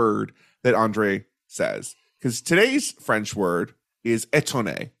nary a word that Andre says. Because today's French word is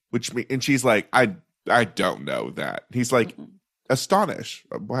étonné, and she's like, I don't know that. He's like, astonish.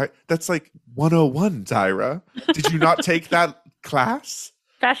 Why? That's like 101, Tyra. Did you not take that class?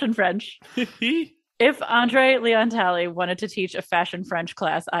 Fashion French. If Andre Leon Talley wanted to teach a fashion French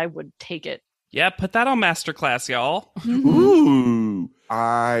class, I would take it. Yeah, put that on Masterclass, y'all. Ooh.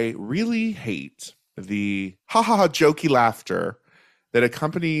 I really hate the ha jokey laughter that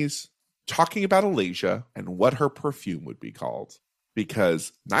accompanies talking about Alasia and what her perfume would be called.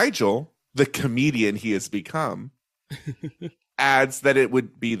 Because Nigel, the comedian he has become, adds that it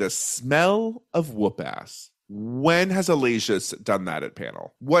would be the smell of whoop ass. When has Alasia done that at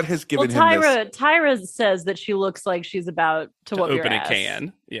panel? What has given him this? Tyra says that she looks like she's about to whoop your open a ass.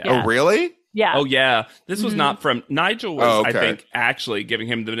 can. Yeah. Yeah. Oh, really? Yeah. Oh, yeah. This was not from Nigel was, Oh, okay. I think, actually giving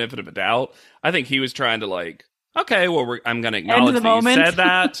him the benefit of a doubt. I think he was trying to like, okay, well, I'm going to acknowledge that moment. you said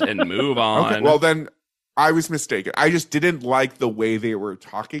that and move on. Okay, well, then I was mistaken. I just didn't like the way they were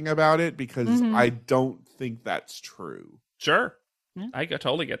talking about it because I don't think that's true. Sure. Yeah. I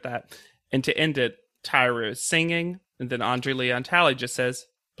totally get that. And to end it, Tyra is singing, and then Andre Leon Talley just says,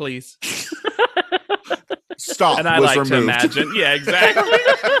 please. Stop. And I was like removed. to imagine, yeah, exactly.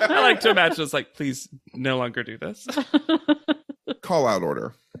 I like to imagine it's like, please no longer do this. Call out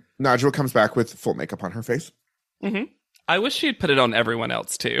order. Nigel comes back with full makeup on her face. I wish she had put it on everyone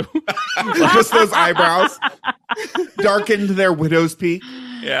else too. Just those eyebrows darkened their widow's peak.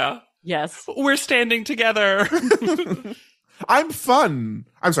 Yeah. Yes. We're standing together. I'm fun.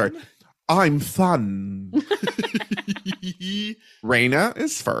 I'm sorry. I'm fun. Raina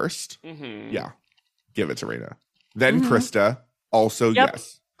is 1st. Yeah. Give it to Raina. Then Krista. Also, Yep.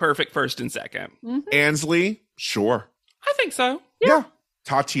 yes. Perfect first and second. Ansley. Sure. I think so. Yeah.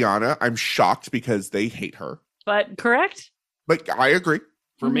 Tatiana. I'm shocked because they hate her. But correct? But I agree.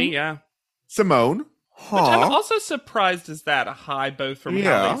 For me, yeah. Simone. Which I'm Huh. also surprised is that high, both from how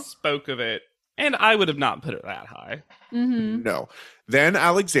Yeah. they spoke of it, and I would have not put it that high. No. Then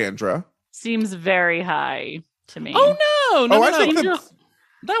Alexandra. Seems very high to me. Oh no, I think Angel-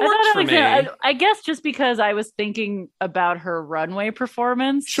 that I works thought for me. I guess just because I was thinking about her runway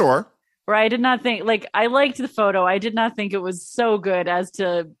performance, Sure. where I did not think, like, I liked the photo. I did not think it was so good as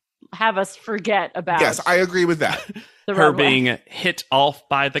to have us forget about Yes, I agree with that. the Her runway. being hit off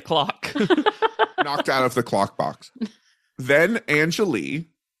by the clock. Knocked out of the clock box. Then Angelique,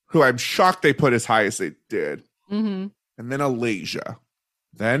 who I'm shocked they put as high as they did. Mhm. And then Alasia.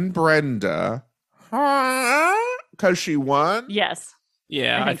 Then Brenda. Because she won. Yes.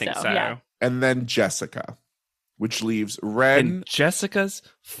 Yeah, I I think think so, so. yeah. And then Jessica, which leaves Ren. And Jessica's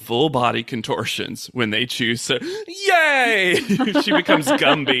full body contortions when they choose to, yay! She becomes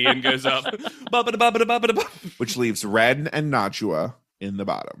Gumby and goes up, ba-ba-da-ba-ba-da-ba-da-ba. Which leaves Ren and Najwa in the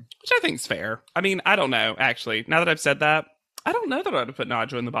bottom. Which I think's fair. I mean, I don't know, actually. Now that I've said that, I don't know that I'd put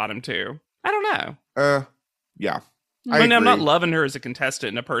Najwa in the bottom, too. I don't know. Yeah. I mean, I'm not agree. loving her as a contestant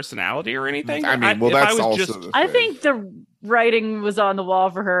and a personality or anything. I mean, well, if I that's was also just- the I thing. think the writing was on the wall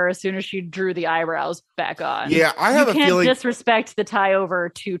for her as soon as she drew the eyebrows back on. Yeah, I have you a can't feeling, disrespect the tie over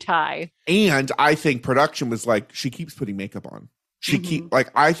to tie. and I think production was like, she keeps putting makeup on. She keep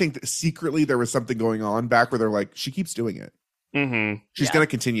like, I think that secretly there was something going on back where they're like, she keeps doing it. Mhm. She's Yeah. going to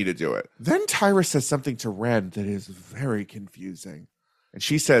continue to do it. Then Tyra says something to Ren that is very confusing. And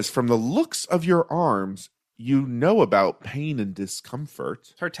she says, from the looks of your arms, you know about pain and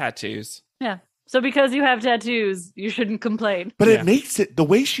discomfort. Her tattoos. Yeah. So because you have tattoos, you shouldn't complain. But Yeah. it makes it, the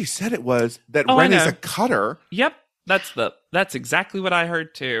way she said it was that Oh, I Ren is know. a cutter. Yep, that's exactly what I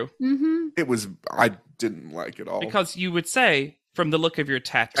heard too. Mm-hmm. It was, I didn't like it all. Because you would say from the look of your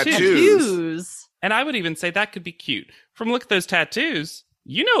tattoos, Tattoos. and I would even say that could be cute. From the look of those tattoos,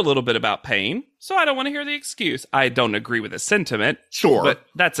 you know a little bit about pain, so I don't want to hear the excuse. I don't agree with the sentiment, Sure. but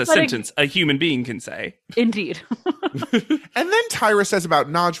that's a But sentence a human being can say. Indeed. And then Tyra says about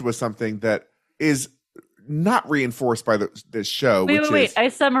Najwa something that is not reinforced by this show, Wait. is I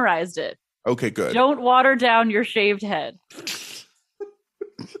summarized it. okay, good. Don't water down your shaved head.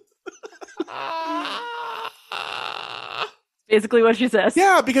 Basically what she says.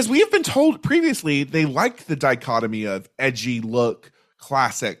 Yeah, because we have been told previously they like the dichotomy of edgy look,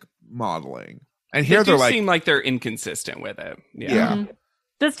 classic modeling, and here They they're do like, seem like they're inconsistent with it. Yeah. Mhm.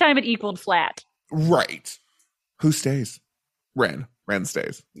 This time it equaled flat. right. Who stays? Ren. Ren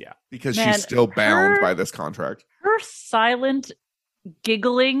stays. Yeah. Because Man, she's still bound her- by this contract. Her silent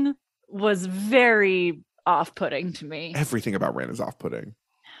giggling was very off-putting to me. Everything about Ren is off-putting.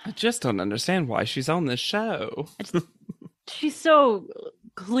 I just don't understand why she's on this show. She so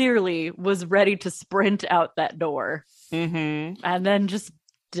clearly was ready to sprint out that door Mm-hmm. and then just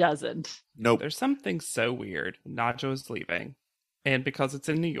doesn't. Nope. There's something so weird. Najo's leaving. And because it's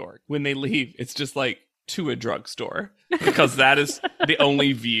in New York, when they leave, it's just like to a drugstore. Because that is the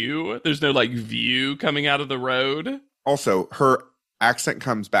only view. There's no like view coming out of the road. Also, her accent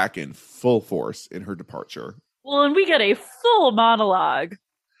comes back in full force in her departure. Well, and we get a full monologue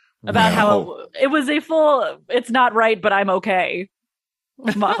about how it was a full, it's not right, but I'm okay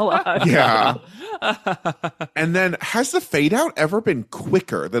monologue. Yeah. And then, has the fade out ever been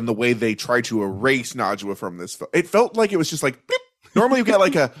quicker than the way they tried to erase Najwa from this? It felt like it was just like, beep. Normally you get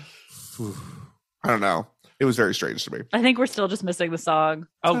like a, I don't know. It was very strange to me. I think we're still just missing the song.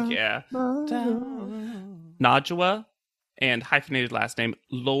 Oh, yeah. Najwa and hyphenated last name,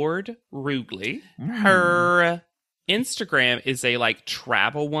 Lord Rugley. Her Instagram is a like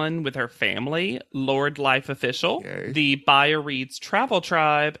travel one with her family, Lord Life Official. Yay. The bio reads Travel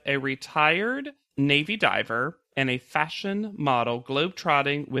Tribe, a retired Navy diver and a fashion model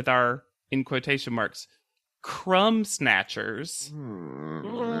globetrotting with our, in quotation marks, crumb snatchers.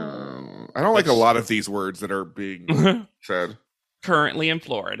 I don't like a lot of these words that are being said. Currently in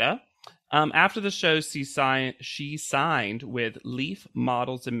Florida. After the show, she signed with Leaf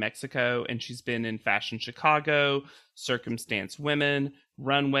Models in Mexico, and she's been in Fashion Chicago, Circumstance Women,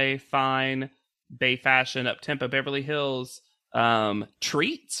 Runway, Fine, Bay Fashion, Uptempo, Beverly Hills,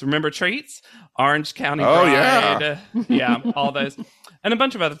 Treats. Remember Treats? Orange County Oh, Bride. Yeah, all those. And a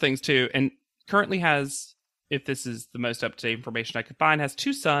bunch of other things, too. And currently has, if this is the most up-to-date information I could find, has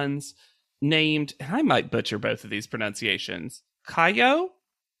 2 sons named, and I might butcher both of these pronunciations, Cayo?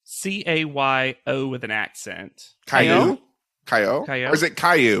 Cayo with an accent. Caillou? Caillou? Caillou? Or is it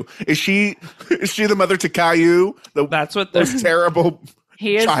Caillou? Is she the mother to Caillou? The That's what most terrible.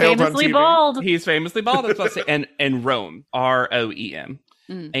 He is Child on famously TV. bald. he's famously bald. That's what I say. And Rome, Roem.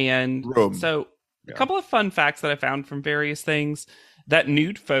 Mm. And Rome. so Yeah. a couple of fun facts that I found from various things. That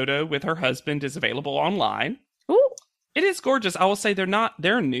nude photo with her husband is available online. Ooh. It is gorgeous. I will say they're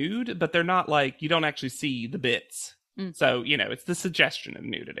nude, but they're not like, you don't actually see the bits. Mm. So, it's the suggestion of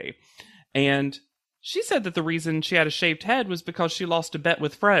nudity. And she said that the reason she had a shaved head was because she lost a bet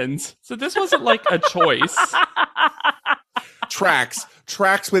with friends. So this wasn't like a choice.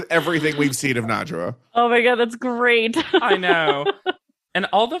 Tracks with everything we've seen of Najwa. Oh my god, that's great. I know. And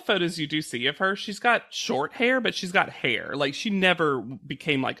all the photos you do see of her, she's got short hair, but she's got hair. Like, she never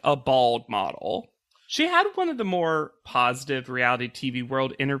became like a bald model. She had one of the more positive reality TV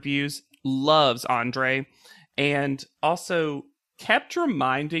world interviews, loves Andre, and also kept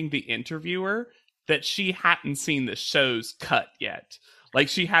reminding the interviewer that she hadn't seen the show's cut yet. Like,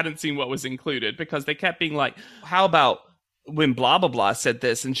 she hadn't seen what was included, because they kept being like, how about when blah, blah, blah said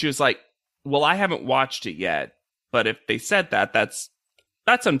this? And she was like, well, I haven't watched it yet, but if they said that, that's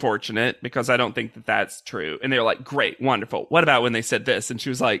unfortunate, because I don't think that that's true. And they were like, great, wonderful. What about when they said this? And she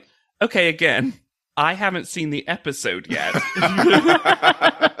was like, okay, again, I haven't seen the episode yet.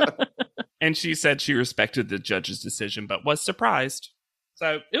 And she said she respected the judge's decision, but was surprised.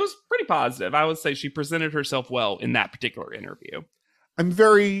 So it was pretty positive. I would say she presented herself well in that particular interview. I'm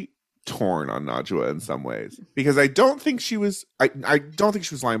very torn on Najwa in some ways because I don't think she was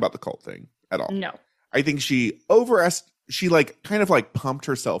lying about the cult thing at all. No. I think she kind of pumped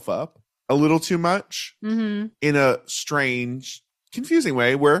herself up a little too much in a strange, confusing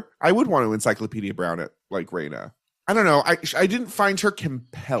way where I would want to Encyclopedia Brown it like Raina. I don't know. I didn't find her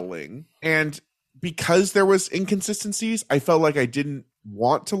compelling. And because there was inconsistencies, I felt like I didn't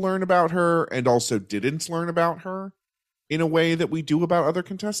want to learn about her and also didn't learn about her in a way that we do about other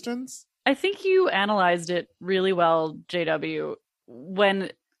contestants. I think you analyzed it really well, JW,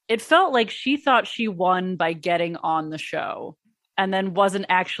 when it felt like she thought she won by getting on the show and then wasn't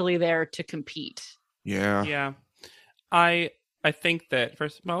actually there to compete. Yeah. Yeah. I think that,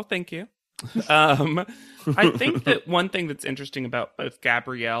 first of all, thank you. I think that one thing that's interesting about both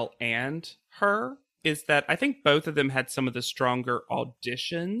Gabrielle and her is that I think both of them had some of the stronger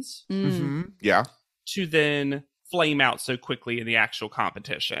auditions Yeah. to then flame out so quickly in the actual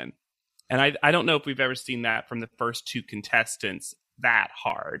competition. And I don't know if we've ever seen that from the first two contestants that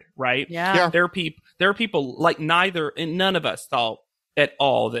hard, right? Yeah. There are people like none of us thought at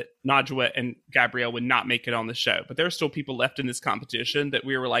all that Najwa and Gabrielle would not make it on the show. But there are still people left in this competition that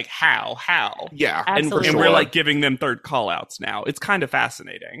we were like, how? Yeah. Absolutely. And we're like giving them third call outs now. It's kind of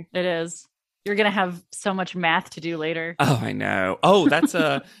fascinating. It is. You're going to have so much math to do later. Oh, I know. Oh, that's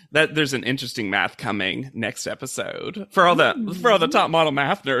there's an interesting math coming next episode. For all the top model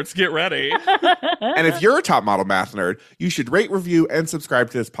math nerds, get ready. And if you're a top model math nerd, you should rate, review, and subscribe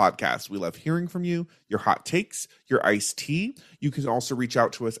to this podcast. We love hearing from you, your hot takes, your iced tea. You can also reach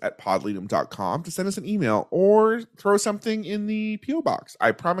out to us at podleadum.com to send us an email or throw something in the P.O. box.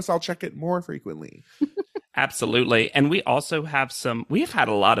 I promise I'll check it more frequently. Absolutely. And we also have we've had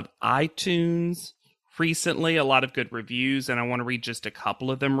a lot of iTunes recently, a lot of good reviews, and I want to read just a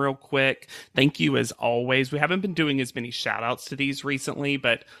couple of them real quick. Thank you as always. We haven't been doing as many shout outs to these recently,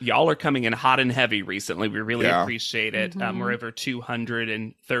 but y'all are coming in hot and heavy recently. We really appreciate it. We're over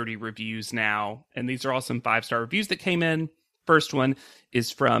 230 reviews now, and these are all some 5-star reviews that came in. First one is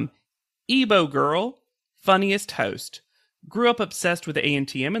from Ebo Girl, funniest host. Grew up obsessed with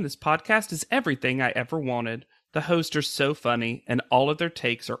ANTM, and this podcast is everything I ever wanted. The hosts are so funny, and all of their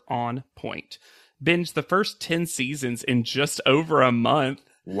takes are on point. Binged the first 10 seasons in just over a month.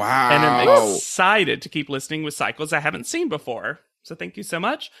 Wow. And I'm excited to keep listening with cycles I haven't seen before. So thank you so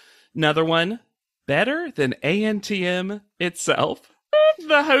much. Another one, better than ANTM itself.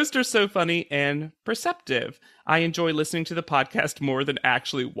 The hosts are so funny and perceptive. I enjoy listening to the podcast more than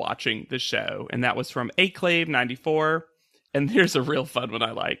actually watching the show. And that was from Aclave94. And here's a real fun one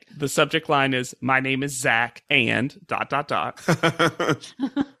I like. The subject line is, my name is Zach and ...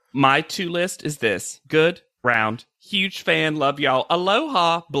 My to list is this. Good, round, huge fan, love y'all.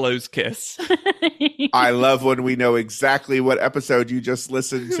 Aloha, blows kiss. I love when we know exactly what episode you just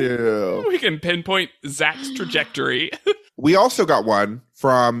listened to. We can pinpoint Zach's trajectory. We also got one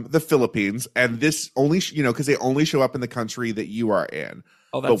from the Philippines, and this only, because they only show up in the country that you are in.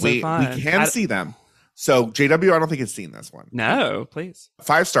 Oh, that's so fun. We can see them. So JW, I don't think has seen this one. No, please.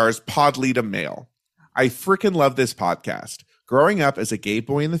 5 stars, Podleadum Male. I freaking love this podcast. Growing up as a gay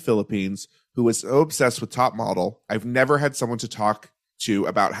boy in the Philippines who was so obsessed with Top Model, I've never had someone to talk to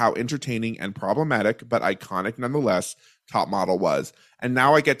about how entertaining and problematic, but iconic nonetheless, Top Model was. And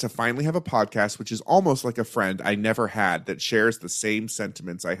now I get to finally have a podcast which is almost like a friend I never had that shares the same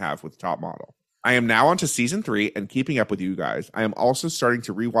sentiments I have with Top Model. I am now on to season 3 and keeping up with you guys. I am also starting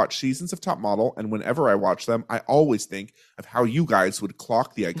to rewatch seasons of Top Model, and whenever I watch them, I always think of how you guys would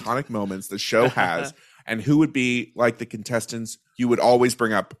clock the iconic moments the show has and who would be like the contestants you would always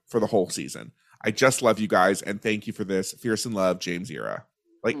bring up for the whole season. I just love you guys, and thank you for this. Fierce in love, James Era.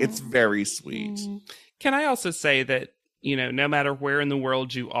 It's very sweet. Can I also say that, no matter where in the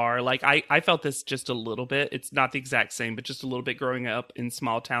world you are, I felt this just a little bit. It's not the exact same, but just a little bit growing up in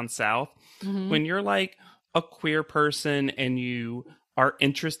small town South. When you're like a queer person and you are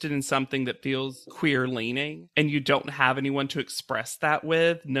interested in something that feels queer leaning and you don't have anyone to express that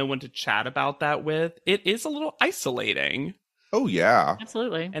with, no one to chat about that with, it is a little isolating. Oh, yeah.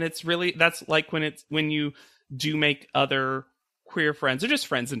 Absolutely. And it's really, that's like when you do make other queer friends or just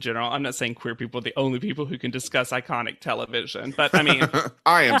friends in general. I'm not saying queer people are the only people who can discuss iconic television, but I mean,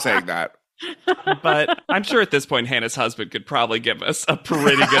 I am saying that. But I'm sure at this point, Hannah's husband could probably give us a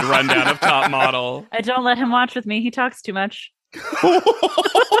pretty good rundown of Top Model. I don't let him watch with me. He talks too much.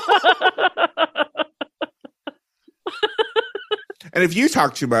 And if you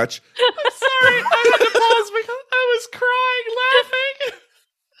talk too much, I'm sorry, I had to pause because I was crying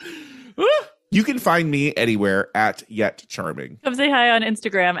laughing. You can find me anywhere at Yet Charming. Come say hi on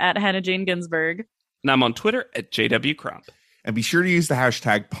Instagram at Hannah Jane Ginsburg. And I'm on Twitter at JW Crump. And be sure to use the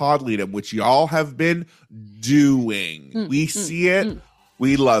hashtag PodLeadum, which y'all have been doing. We see it.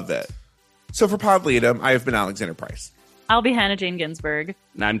 We love it. So for PodLeadum, I have been Alexander Price. I'll be Hannah Jane Ginsburg.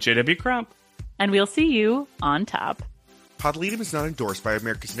 And I'm JW Crump. And we'll see you on top. PodLeadum is not endorsed by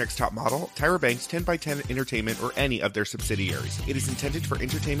America's Next Top Model, Tyra Banks, 10x10 Entertainment, or any of their subsidiaries. It is intended for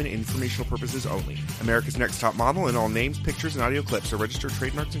entertainment and informational purposes only. America's Next Top Model and all names, pictures, and audio clips are registered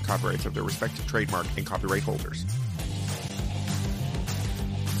trademarks and copyrights of their respective trademark and copyright holders.